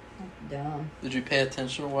 Safi? Dumb. Did you pay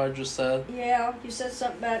attention to what I just said? Yeah, you said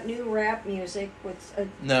something about new rap music with a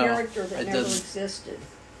character that never existed.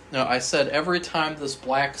 No, I said every time this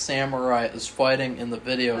black samurai is fighting in the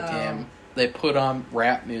video game, they put on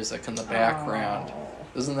rap music in the background.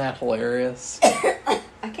 Isn't that hilarious?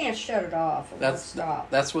 I can't shut it off.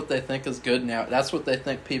 Stop. That's what they think is good now. That's what they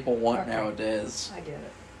think people want nowadays. I get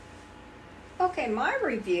it. Okay, my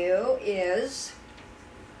review is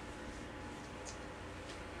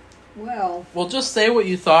Well, just say what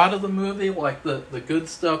you thought of the movie, like the good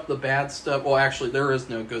stuff, the bad stuff. Well, actually, there is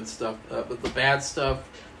no good stuff, but the bad stuff,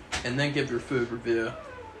 and then give your food review.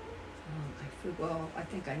 well, I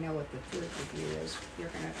think I know what the food review is. You're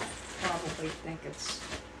going to probably think it's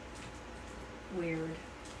weird.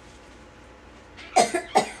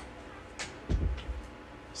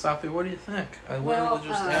 Safi, what do you think? I Well, literally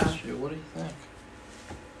just asked you. What do you think?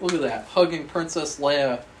 Look at that. Hugging Princess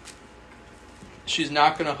Leia. She's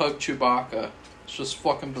not going to hug Chewbacca. It's just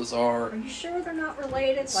fucking bizarre. Are you sure they're not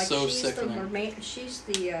related? Like So she's sickening. She's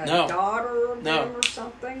the No. daughter of No. them or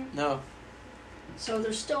something? No. So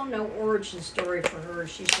there's still no origin story for her.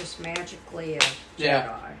 She's just magically a Jedi.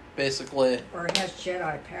 Yeah. Basically. Or has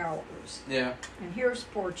Jedi powers. Yeah. And here's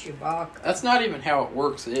poor Chewbacca. That's not even how it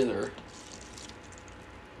works either.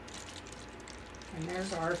 And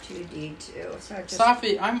there's R2-D2. So I just,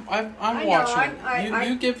 Safi, I'm I know, watching.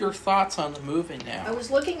 You give your thoughts on the movie now. I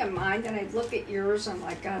was looking at mine, then I look at yours, and I'm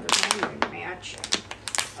like, God, they're not even matching.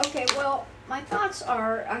 Okay, well, my thoughts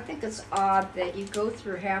are, I think it's odd that you go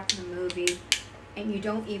through half of the movie and you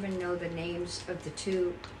don't even know the names of the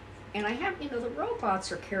two. And I have, the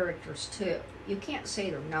robots are characters too. You can't say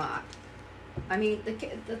they're not. I mean,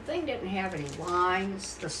 the thing didn't have any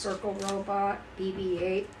lines, the circle robot,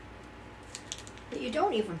 BB-8. But you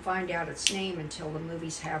don't even find out its name until the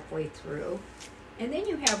movie's halfway through. And then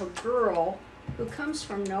you have a girl who comes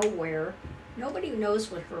from nowhere. Nobody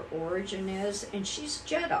knows what her origin is, and she's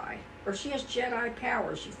Jedi. Or she has Jedi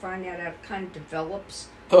powers. You find out it kind of develops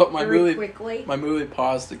very quickly. My movie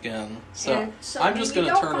paused again. So I'm just going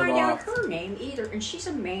to turn it off. You don't find out her name either, and she's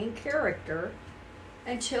a main character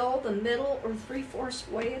until the middle or three-fourths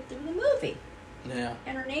way through the movie. Yeah.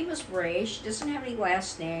 And her name is Rey. She doesn't have any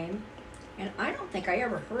last name. And I don't think I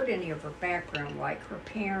ever heard any of her background, like her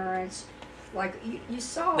parents. Like, you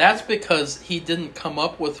saw... That's because he didn't come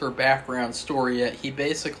up with her background story yet. He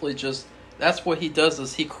basically just... That's what he does,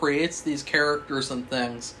 is he creates these characters and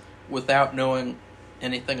things without knowing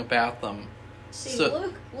anything about them. See,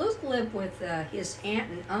 Luke lived with his aunt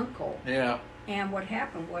and uncle. Yeah. And what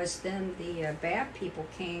happened was then the bad people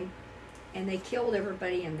came and they killed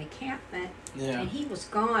everybody in the encampment. Yeah. And he was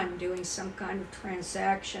gone doing some kind of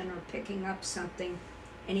transaction or picking up something.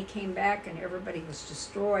 And he came back and everybody was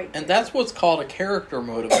destroyed. And that's what's called a character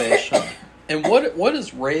motivation. And what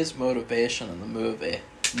is Rey's motivation in the movie?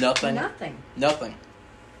 Nothing? Nothing.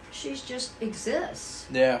 She just exists.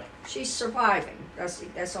 Yeah. She's surviving.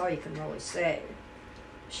 That's all you can really say.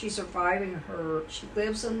 She's surviving she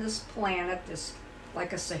lives on this planet,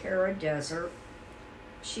 like a Sahara desert.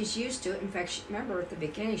 She's used to it. In fact, remember at the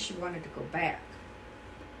beginning she wanted to go back.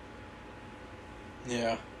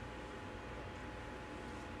 Yeah.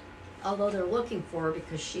 Although they're looking for her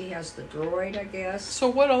because she has the droid, I guess. So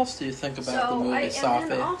what else do you think about the movie, Safi?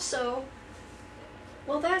 And then also,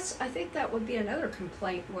 well, I think that would be another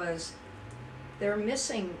complaint, was they're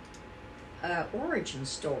missing origin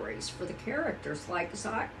stories for the characters. Like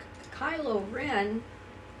Kylo Ren,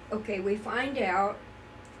 okay, we find out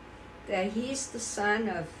that he's the son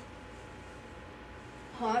of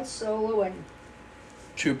Han Solo and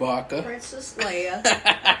Chewbacca. Princess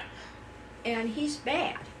Leia. And he's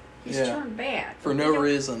bad. He's turned bad. For no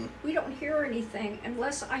reason. We don't hear anything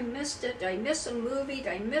unless I missed it. Did I miss a movie? Did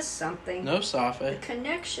I miss something? No, Safi. The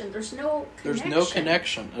connection. There's no connection. There's no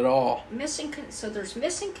connection at all. So there's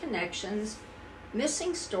missing connections,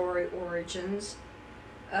 missing story origins,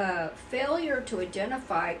 failure to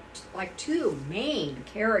identify like two main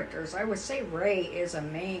characters. I would say Rey is a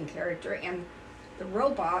main character, and the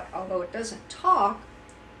robot, although it doesn't talk.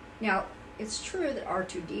 Now, it's true that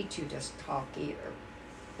R2-D2 doesn't talk either.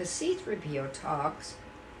 The C-3PO talks,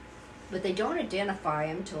 but they don't identify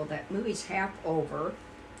him till that movie's half over.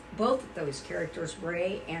 Both of those characters,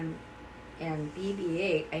 Rey and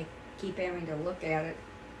BB-8, I keep having to look at it.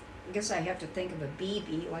 I guess I have to think of a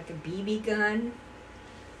BB, like a BB gun.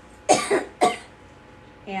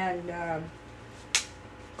 And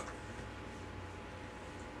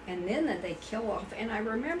then that they kill off. And I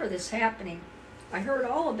remember this happening. I heard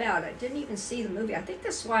all about it. Didn't even see the movie. I think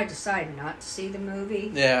that's why I decided not to see the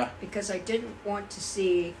movie. Yeah. Because I didn't want to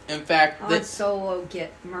see Han Solo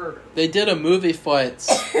get murdered. They did a movie fight,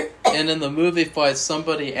 and in the movie fight,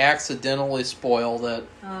 somebody accidentally spoiled it.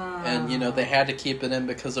 And, they had to keep it in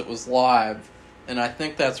because it was live. And I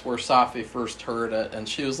think that's where Safi first heard it. And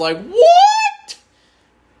she was like, what?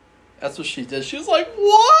 That's what she did. She was like,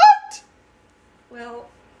 what? Well...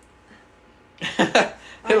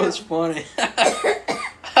 It was funny.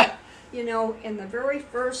 In the very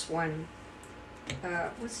first one,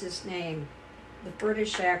 what's his name? The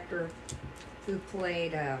British actor who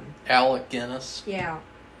played... Alec Guinness. Yeah.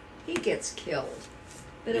 he gets killed.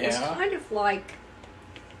 But it was kind of like,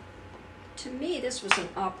 to me, this was an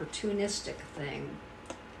opportunistic thing.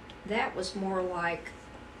 That was more like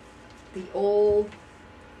the old.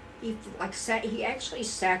 He actually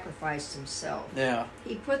sacrificed himself. Yeah.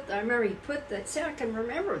 I remember he put the. See, I can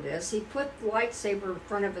remember this. He put the lightsaber in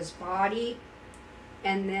front of his body,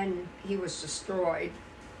 and then he was destroyed.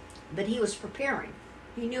 But he was preparing.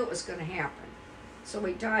 He knew it was going to happen. So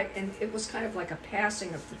he died, and it was kind of like a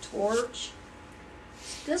passing of the torch.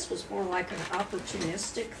 This was more like an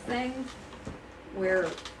opportunistic thing, where,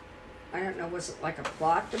 I don't know, was it like a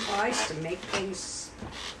plot device to make things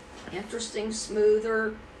interesting,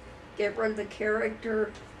 smoother, get rid of the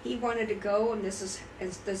character? He wanted to go, and this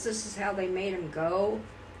is how they made him go,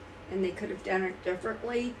 and they could have done it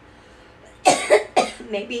differently.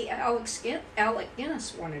 Maybe Alec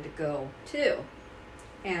Guinness wanted to go too,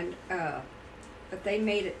 and but they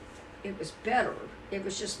made it. It was better. It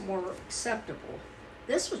was just more acceptable.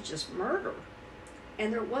 This was just murder,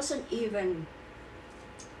 and there wasn't even.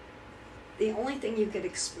 The only thing you could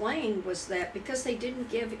explain was that because they didn't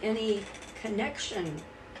give any connection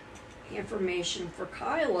information for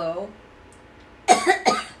Kylo,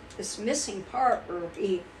 this missing part where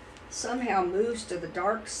he somehow moves to the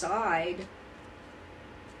dark side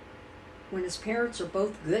when his parents are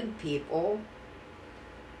both good people.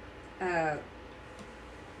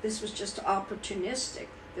 This was just opportunistic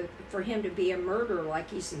for him to be a murderer, like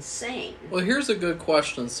he's insane. Well, here's a good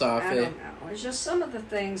question, Safi. I don't know. It's just some of the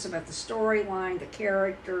things about the storyline, the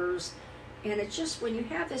characters, and it's just when you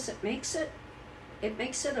have this, it makes it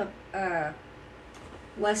a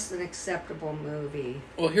less than acceptable movie.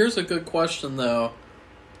 Well, here's a good question, though.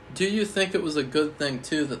 Do you think it was a good thing,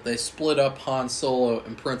 too, that they split up Han Solo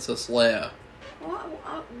and Princess Leia?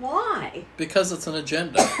 Why? Because it's an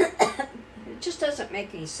agenda. It just doesn't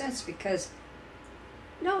make any sense because...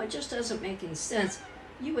 No, it just doesn't make any sense.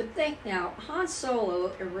 You would think now, Han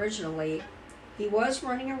Solo originally, he was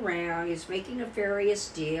running around, he was making nefarious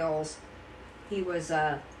deals, he was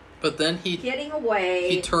but then getting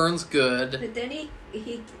away. He turns good. But then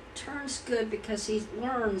he turns good because he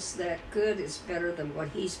learns that good is better than what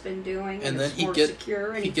he's been doing, and then it's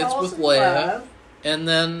secure, and he gets with Leia, and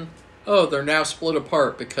then they're now split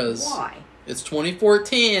apart because why? It's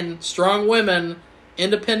 2014, strong women,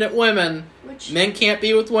 independent women. Men can't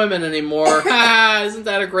be with women anymore. Isn't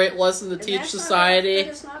that a great lesson to teach society?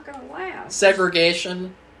 But it's not going to last.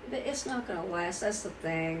 Segregation. But it's not going to last. That's the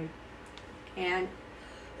thing. And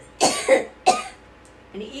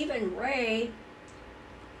and even Rey,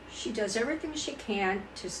 she does everything she can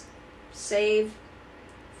to save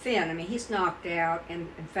Finn. I mean, he's knocked out, and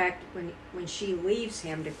in fact, when she leaves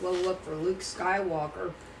him to go look for Luke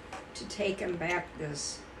Skywalker to take him back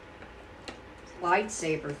this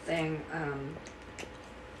lightsaber thing,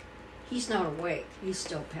 he's not awake. He's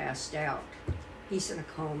still passed out. He's in a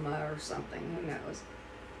coma or something. Who knows?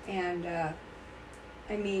 And I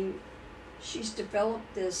mean, she's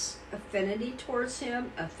developed this affinity towards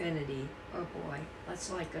him. Affinity. Oh boy, that's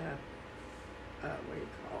like a what do you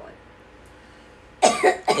call it?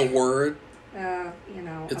 A word.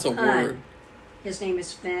 It's a word. His name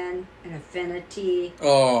is Finn, an affinity.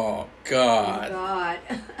 Oh, God. Oh, God.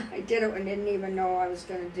 I did it and didn't even know I was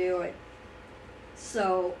going to do it.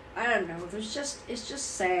 So, I don't know. It's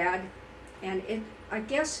just sad. And I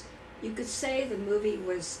guess you could say the movie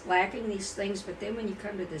was lacking these things, but then when you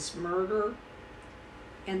come to this murder,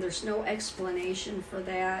 and there's no explanation for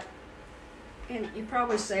that, and you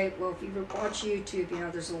probably say, well, if you watch YouTube,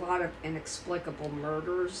 there's a lot of inexplicable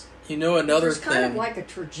murders. Another it's thing. Kind of like a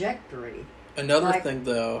trajectory. Another thing,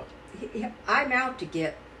 though. I'm out to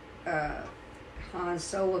get Han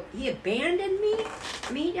Solo. He abandoned me?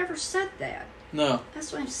 I mean, he never said that. No.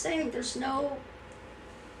 That's what I'm saying. There's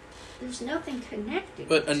nothing connecting.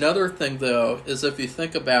 But another thing, though, is if you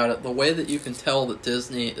think about it, the way that you can tell that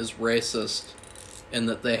Disney is racist and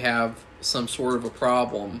that they have some sort of a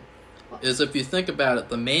problem is if you think about it,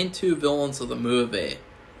 the main two villains of the movie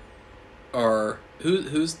are...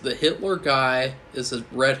 Who's the Hitler guy is a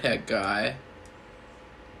redhead guy,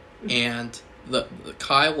 and the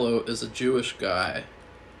Kylo is a Jewish guy.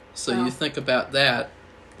 So you think about that,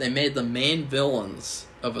 they made the main villains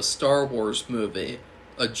of a Star Wars movie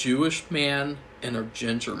a Jewish man and a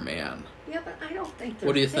ginger man. Yeah, but I don't think they're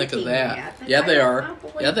What do you think of that? Yeah, they are.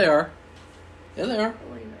 Yeah, they are. Yeah, they are.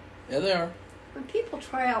 Believe it. Yeah, they are. When people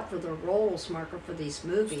try out for the roles, Marco, for these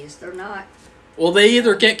movies, they're not... Well, they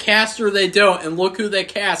either get cast or they don't, and look who they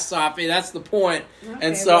cast, Safi. That's the point. Okay,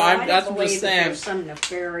 and so that's what I'm saying. saying. Some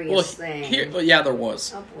nefarious thing. Yeah, there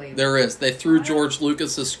was. I don't believe there is. They threw George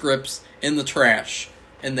Lucas's scripts in the trash.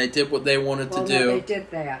 and they did what they wanted to do. No, they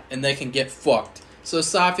did that. And they can get fucked. So,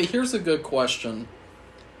 Safi, here's a good question.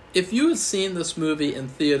 If you had seen this movie in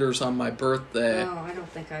theaters on my birthday... No, I don't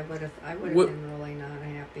think I would have. I would have been really not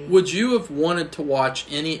happy. Would you have wanted to watch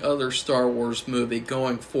any other Star Wars movie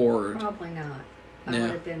going forward? Probably not. I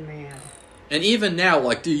would have been mad. And even now,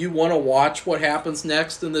 like, do you want to watch what happens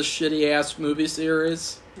next in this shitty-ass movie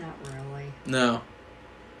series? Not really. No.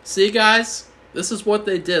 See, guys? This is what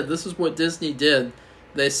they did. This is what Disney did.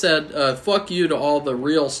 They said, fuck you to all the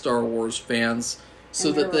real Star Wars fans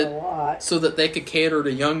so that they could cater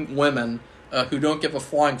to young women who don't give a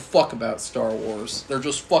flying fuck about Star Wars. They're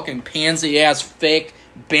just fucking pansy-ass, fake,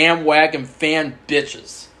 bandwagon fan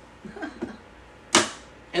bitches.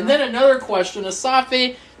 And then another question,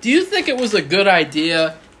 Safi, do you think it was a good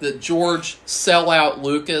idea that George sellout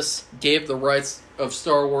Lucas gave the rights of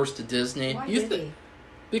Star Wars to Disney? Why did he?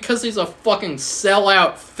 Because he's a fucking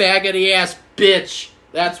sellout, faggoty-ass bitch.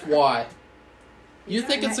 That's why. You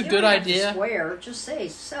think it's a good idea? Have to swear, just say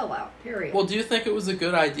sellout, period. Well, do you think it was a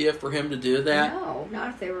good idea for him to do that? No,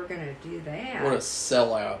 not if they were going to do that. What a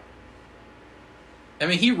sellout. I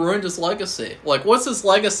mean, he ruined his legacy. Like, what's his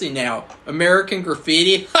legacy now? American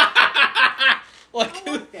Graffiti? I like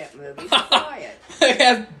that movie. Quiet.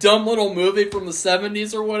 That dumb little movie from the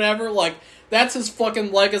 70s or whatever. Like, that's his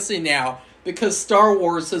fucking legacy now. Because Star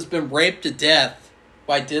Wars has been raped to death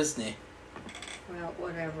by Disney. Well,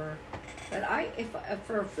 whatever. But if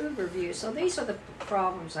for a food review, so these are the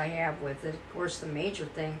problems I have with it. Of course, the major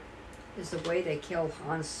thing is the way they killed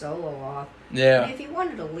Han Solo off. Yeah. And if he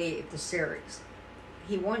wanted to leave the series,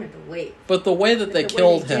 he wanted to leave. But the way that they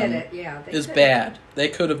killed him is bad. They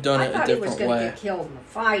could have done it a different way. I thought he was going to get killed in the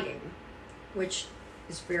fighting, which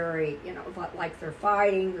is very, like they're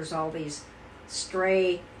fighting. There's all these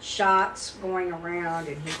stray shots going around,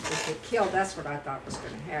 and he would get killed. That's what I thought was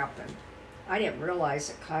going to happen. I didn't realize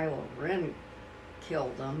that Kylo Ren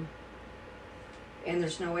killed him. And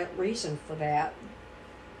there's no reason for that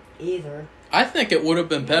either. I think it would have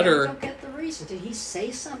been better. I don't get the reason. Did he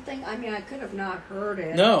say something? I mean, I could have not heard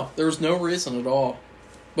it. No, there was no reason at all.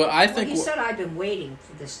 But I think he said I've been waiting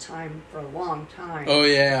for this time for a long time. Oh,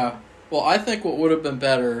 yeah. Well, I think what would have been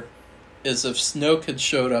better is if Snoke had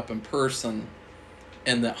showed up in person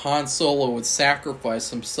and that Han Solo would sacrifice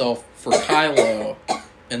himself for Kylo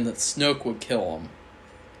and that Snoke would kill him.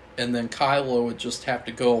 And then Kylo would just have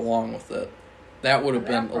to go along with it. That would have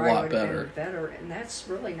been a lot better. And that's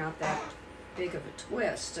really not that big of a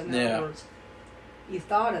twist. In other words, you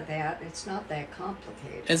thought of that. It's not that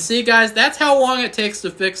complicated. And see, guys, that's how long it takes to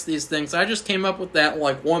fix these things. I just came up with that in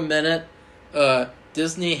like 1 minute.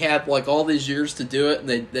 Disney had like all these years to do it, and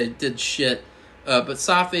they did shit. But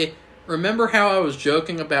Safi, remember how I was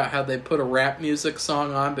joking about how they put a rap music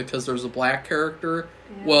song on because there's a black character?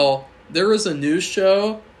 Yeah. Well, there is a news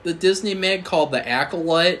show that Disney made called The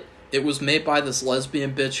Acolyte. It was made by this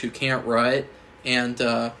lesbian bitch who can't write, and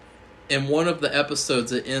in one of the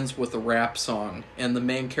episodes it ends with a rap song, and the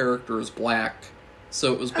main character is black.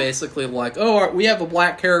 So it was basically like, oh, we have a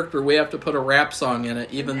black character, we have to put a rap song in it,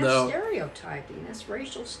 even though... That's stereotyping. That's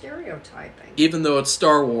racial stereotyping. Even though it's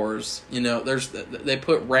Star Wars, they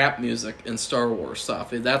put rap music in Star Wars,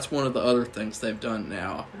 Safi. That's one of the other things they've done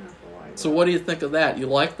now. Oh, boy. So what do you think of that? You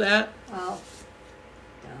like that? Well,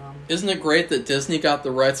 isn't it great that Disney got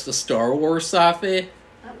the rights to Star Wars, Safi?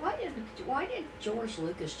 Why did George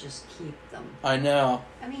Lucas just keep them? I know.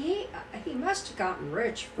 I mean, he must have gotten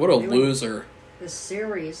rich. What a loser. The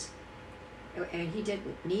series, and he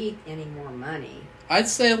didn't need any more money. I'd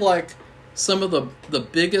say, like, some of the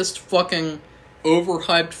biggest fucking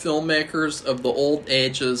overhyped filmmakers of the old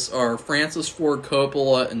ages are Francis Ford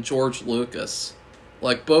Coppola and George Lucas.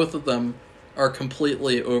 Like, both of them are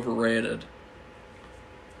completely overrated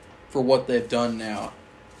for what they've done now.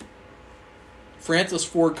 Francis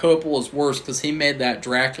Ford Coppola is worse because he made that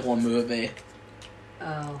Dracula movie.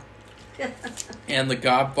 Oh. And The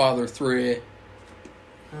Godfather 3.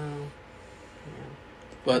 Oh. Yeah.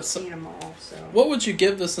 But I've seen them all, so. What would you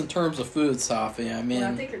give this in terms of food, Safi? I mean...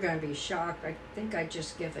 Well, I think you're going to be shocked. I think I'd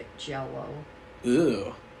just give it Jell-O.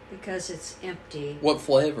 Ooh. Because it's empty. What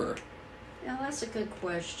flavor? Now, that's a good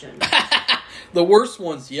question. The worst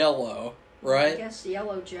one's yellow, right? I guess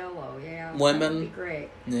yellow Jell-O, yeah. Lemon? That would be great.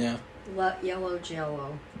 Yeah. Yellow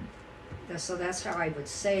Jell-O. So that's how I would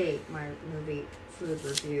say my movie food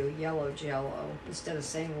review, yellow Jell-O. Instead of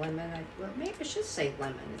saying lemon, maybe I should say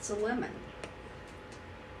lemon. It's a lemon.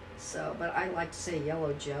 So, but I like to say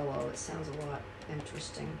yellow Jell-O. It sounds a lot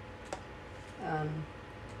interesting.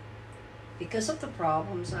 Because of the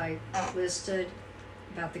problems I listed,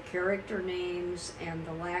 about the character names and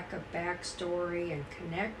the lack of backstory and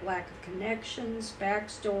lack of connections,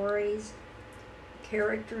 backstories,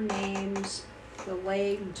 character names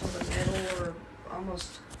delayed until the middle or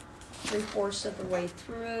almost 3/4 of the way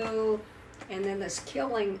through, and then this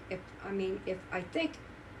killing. If I think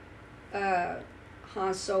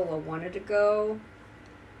Han Solo wanted to go,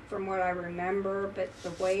 from what I remember, but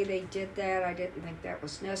the way they did that, I didn't think that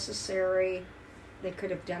was necessary. They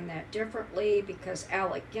could have done that differently, because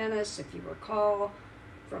Alec Guinness, if you recall,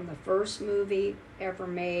 from the first movie ever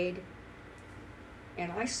made,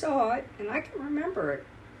 and I saw it, and I can remember it.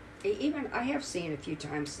 Even I have seen it a few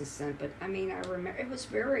times since then, but I remember it was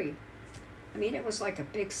it was like a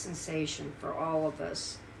big sensation for all of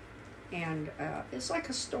us, and it's like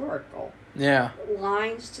historical. Yeah.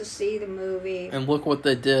 Lines to see the movie. And look what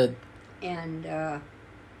they did. And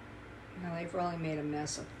they've really made a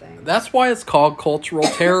mess of things. That's why it's called cultural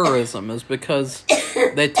terrorism, is because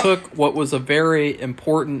they took what was a very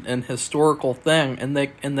important and historical thing, and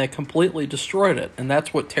they completely destroyed it. And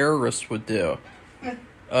that's what terrorists would do.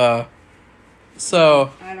 So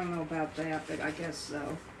I don't know about that, but I guess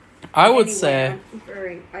so. I would say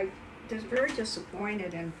I was very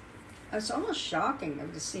disappointed, and it's almost shocking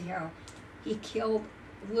to see how he killed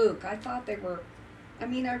Luke. I thought they were. I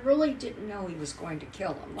really didn't know he was going to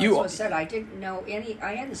kill him. Like I said, I didn't know any.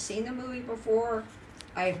 I hadn't seen the movie before.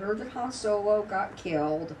 I had heard that Han Solo got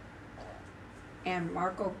killed, and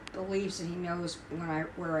Marco believes that he knows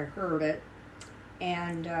where I heard it.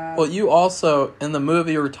 And well, you also in the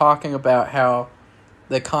movie were talking about how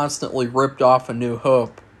they constantly ripped off A New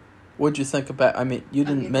Hope. What'd you think about? You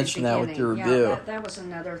didn't mention that with your review. Yeah, that was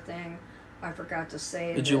another thing I forgot to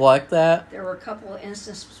say. Did you like that? There were a couple of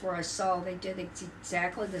instances where I saw they did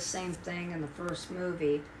exactly the same thing in the first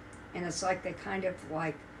movie, and it's like they kind of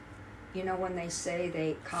like, when they say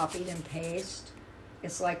they copied and pasted,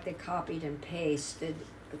 it's like they copied and pasted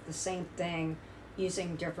the same thing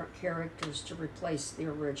using different characters to replace the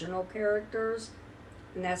original characters,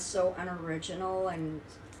 and that's so unoriginal. And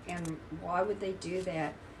why would they do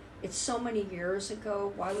that? It's so many years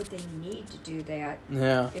ago. Why would they need to do that?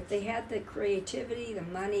 Yeah. If they had the creativity, the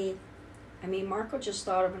money. Marco just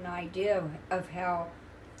thought of an idea of how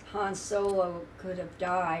Han Solo could have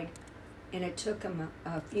died, and it took him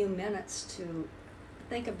a few minutes to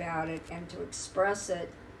think about it and to express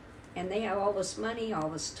it. And they have all this money, all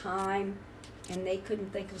this time, and they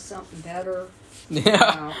couldn't think of something better.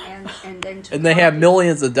 Yeah. And then and they have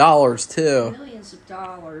millions of dollars too. Millions of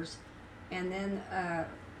dollars, and then.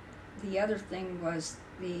 The other thing was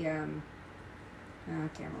I can't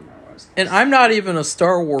remember what it was. And I'm not even a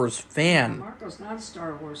Star Wars fan. Marco's not a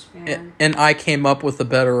Star Wars fan. And I came up with a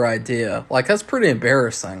better idea. That's pretty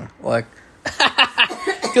embarrassing.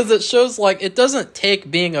 Because it shows, it doesn't take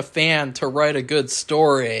being a fan to write a good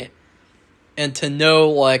story and to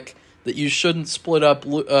know, that you shouldn't split up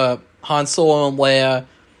Han Solo and Leia.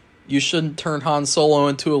 You shouldn't turn Han Solo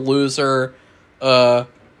into a loser.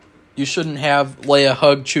 You shouldn't have Leia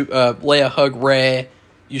hug Rey.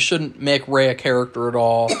 You shouldn't make Rey a character at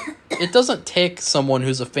all. It doesn't take someone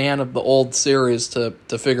who's a fan of the old series to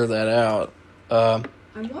figure that out. I'm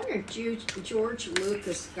wondering if George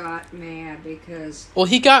Lucas got mad because... Well,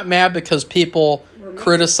 he got mad because people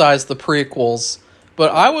criticized the prequels.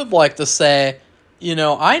 But I would like to say,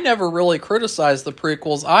 I never really criticized the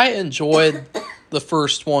prequels. I enjoyed the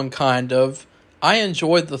first one, kind of. I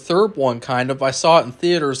enjoyed the third one, kind of. I saw it in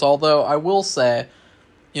theaters, although I will say,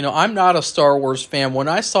 I'm not a Star Wars fan. When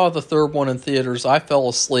I saw the third one in theaters, I fell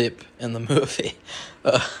asleep in the movie.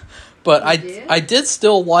 But I did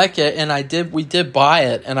still like it, and we did buy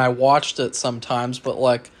it, and I watched it sometimes, but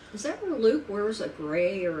Is that where Luke wears a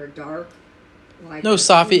gray or a dark? No,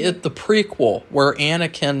 Safi, it's the prequel, where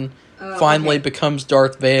Anakin finally becomes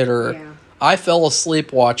Darth Vader. Yeah. I fell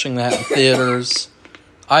asleep watching that in theaters.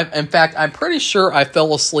 In fact, I'm pretty sure I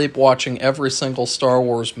fell asleep watching every single Star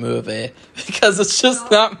Wars movie because it's just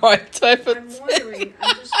not my type of thing.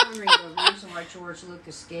 I'm just wondering the reason why George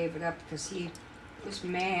Lucas gave it up, because he was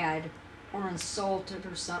mad or insulted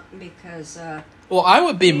or something because... well, I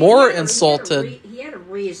would be more insulted. He had a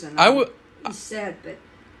reason. He said, but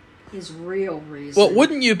his real reason... Well,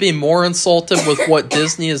 wouldn't you be more insulted with what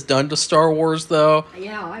Disney has done to Star Wars, though?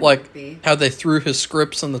 Yeah, I would be. How they threw his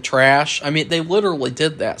scripts in the trash. They literally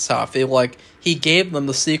did that, Safi. He gave them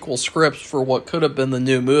the sequel scripts for what could have been the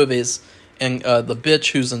new movies, and the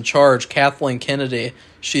bitch who's in charge, Kathleen Kennedy,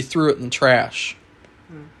 she threw it in the trash.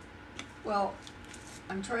 Well,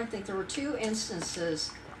 I'm trying to think. There were two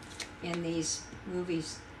instances in these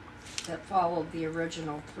movies that followed the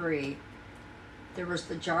original three. There was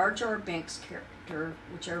the Jar Jar Binks character,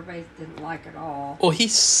 which everybody didn't like at all. Well, he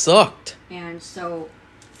sucked. And so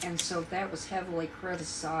that was heavily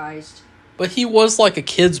criticized. But he was like a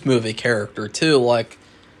kids movie character too. Like,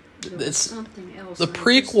 it's something else. The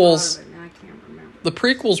prequels. I can't remember. The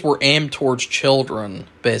prequels were aimed towards children,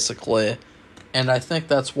 basically, and I think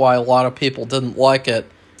that's why a lot of people didn't like it,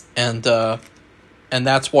 and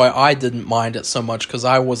that's why I didn't mind it so much, because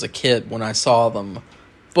I was a kid when I saw them,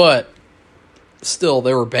 but still,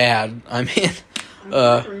 they were bad. I mean,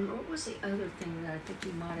 what was the other thing that I think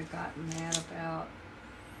you might have gotten mad about?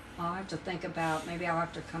 I'll have to think about. Maybe I'll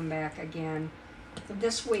have to come back again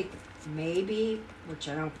this week. Maybe, which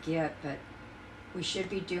I don't get, but we should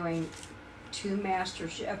be doing 2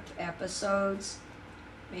 MasterChef episodes.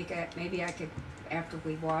 Maybe I could, after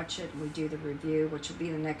we watch it, we do the review, which will be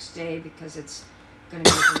the next day, because it's going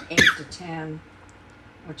to be from 8 to 10,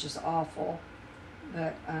 which is awful.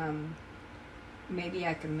 But maybe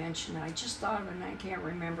I can mention it. I just thought of it and I can't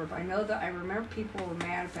remember. But I remember people were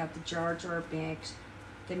mad about the Jar Jar Binks.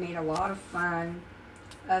 They made a lot of fun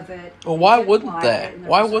of it. Well, why wouldn't they?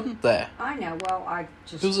 Why wouldn't they? I know. Well,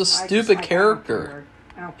 it was a stupid character.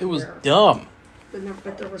 I don't care. It was dumb.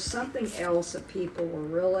 But there was something else that people were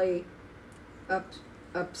really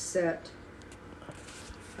upset.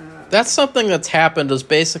 That's something that's happened. Is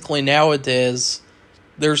basically nowadays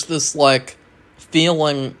there's this like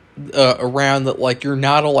feeling around that like you're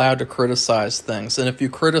not allowed to criticize things, and if you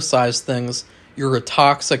criticize things, you're a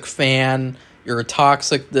toxic fan. You're a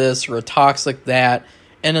toxic this. You're a toxic that.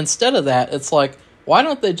 And instead of that, it's like, why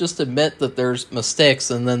don't they just admit that there's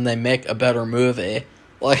mistakes and then they make a better movie?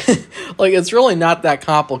 Like it's really not that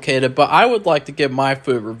complicated. But I would like to give my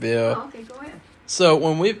food review. Oh, okay, go ahead. So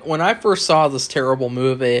when I first saw this terrible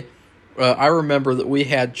movie, I remember that we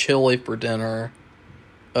had chili for dinner.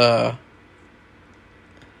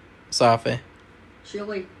 Safi.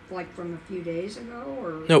 Chili, like from a few days ago,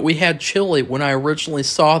 or no? We had chili when I originally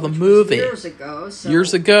saw the movie. Years ago.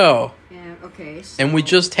 Years ago. And okay. So, and we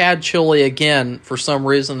just had chili again for some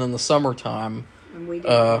reason in the summertime. And we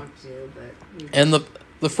didn't want to, but. And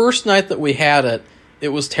the first night that we had it, it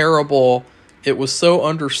was terrible. It was so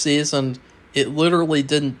underseasoned. It literally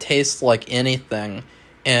didn't taste like anything,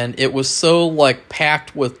 and it was so like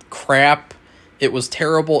packed with crap. It was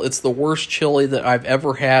terrible. It's the worst chili that I've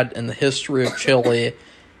ever had in the history of chili.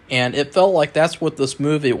 And it felt like that's what this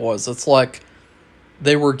movie was. It's like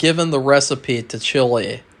they were given the recipe to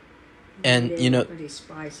chili. And, you know,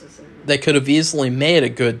 they could have easily made a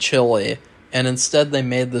good chili. And instead they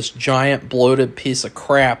made this giant bloated piece of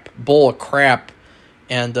crap, bowl of crap.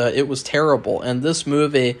 And it was terrible. And this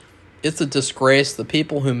movie, it's a disgrace. The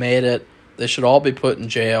people who made it, they should all be put in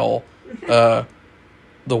jail.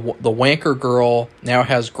 The wanker girl now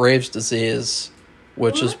has Graves' disease,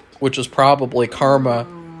 which is probably karma,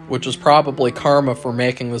 for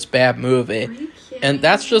making this bad movie. And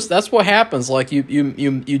that's what happens. Like you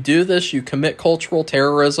do this, you commit cultural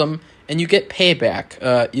terrorism, and you get payback.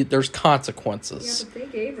 There's consequences. Yeah, but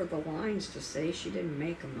they gave her the lines to say. She didn't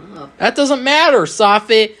make them up. That doesn't matter,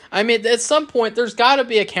 Safi. I mean, at some point, there's got to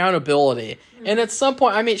be accountability. And at some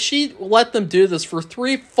point, I mean, she let them do this for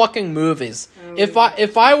 3 fucking movies. Oh,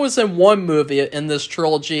 if I was in one movie in this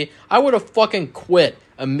trilogy, I would have fucking quit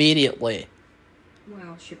immediately.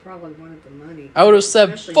 Well, she probably wanted the money. I would have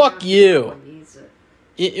said, "Fuck you."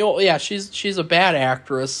 Yeah, she's a bad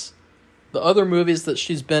actress. The other movies that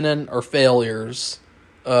she's been in are failures.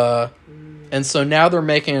 And so now they're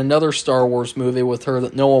making another Star Wars movie with her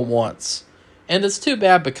that no one wants. And it's too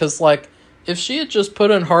bad because, like, if she had just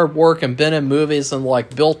put in hard work and been in movies and,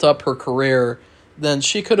 like, built up her career, then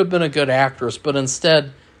she could have been a good actress. But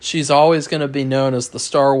instead, she's always going to be known as the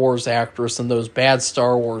Star Wars actress in those bad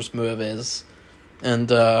Star Wars movies. And,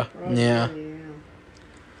 yeah.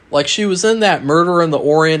 Like, she was in that Murder in the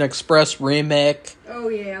Orient Express remake. Oh,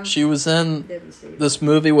 yeah. She was in this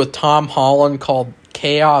movie with Tom Holland called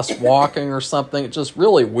Chaos Walking or something. Just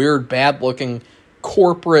really weird, bad-looking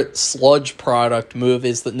corporate sludge product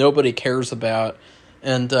movies that nobody cares about.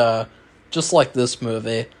 And just like this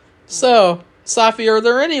movie. So, Safi, are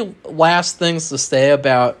there any last things to say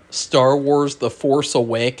about Star Wars The Force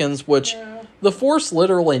Awakens? Which, the Force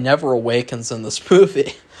literally never awakens in this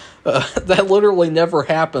movie. That literally never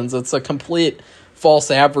happens. It's a complete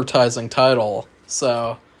false advertising title.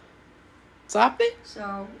 So, Safi?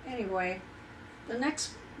 So, anyway, the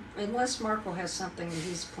next, unless Marco has something that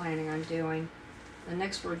he's planning on doing, the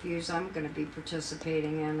next reviews I'm going to be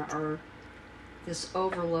participating in are this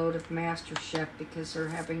overload of MasterChef, because they're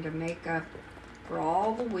having to make up for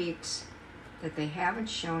all the weeks that they haven't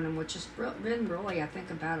shown them, which has been really, I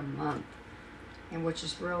think, about a month, and which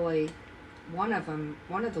is really one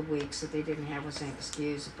of the weeks that they didn't have was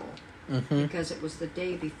inexcusable because it was the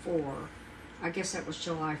day before. I guess that was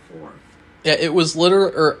July 4th. Yeah, it was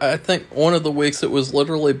literally, or I think one of the weeks it was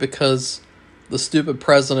literally because the stupid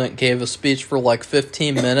president gave a speech for like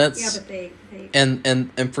 15 minutes. Yeah, but they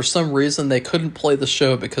and for some reason they couldn't play the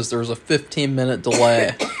show because there was a 15-minute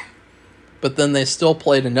delay. But then they still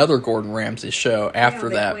played another Gordon Ramsay show after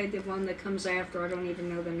that. They played the one that comes after. I don't even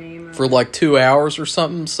know the name of it. For like 2 hours or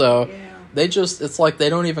something. So yeah. it's like they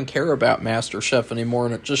don't even care about MasterChef anymore,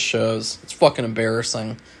 and it just shows. It's fucking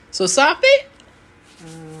embarrassing. So, Safi?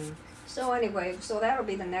 So anyway, that'll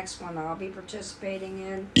be the next one that I'll be participating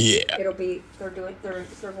in. Yeah. It'll be, they're going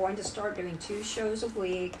to start doing 2 shows a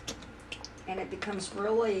week. And it becomes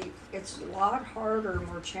really, it's a lot harder,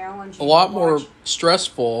 more challenging. A lot more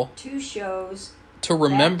stressful. 2 shows. To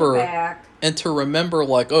remember. Back. And to remember,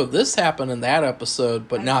 like, oh, this happened in that episode,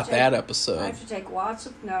 but not that episode. I have to take lots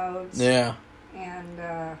of notes. Yeah. And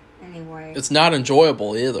anyway. It's not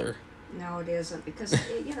enjoyable either. No, it isn't. Because,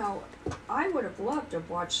 I would have loved to have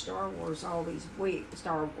watched Star Wars all these weeks.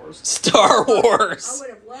 Star Wars. I would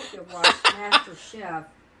have loved to have watched MasterChef.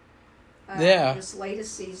 Yeah. This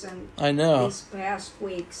latest season. I know. These past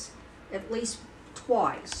weeks, at least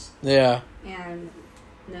twice. Yeah. And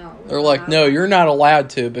no. They're like, no, you're not allowed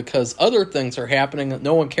to because other things are happening that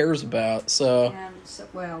no one cares about. So.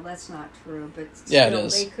 Well, that's not true, but still, yeah, it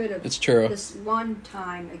is. They could have. It's true. This one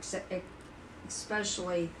time,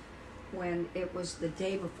 especially when it was the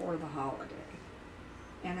day before the holiday,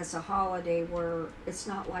 and it's a holiday where it's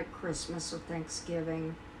not like Christmas or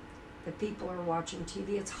Thanksgiving. The people are watching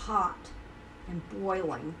TV. It's hot and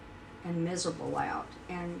boiling and miserable out,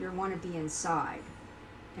 and you want to be inside.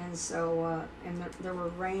 And so, there were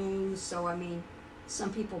rains, so I mean,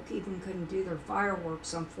 some people even couldn't do their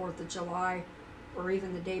fireworks on 4th of July or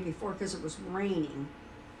even the day before because it was raining.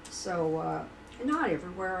 So, not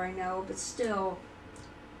everywhere I know, but still,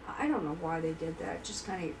 I don't know why they did that. Just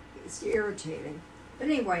kind of, it's irritating. But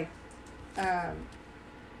anyway,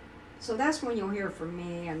 so that's when you'll hear from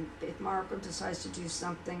me, and if Marco decides to do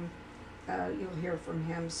something, you'll hear from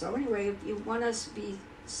him. So anyway, if you want us to be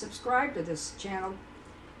subscribed to this channel,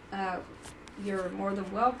 you're more than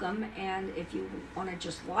welcome. And if you want to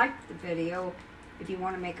just like the video, if you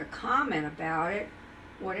want to make a comment about it,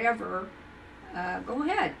 whatever, go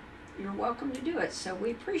ahead. You're welcome to do it. So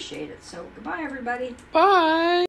we appreciate it. So goodbye, everybody. Bye.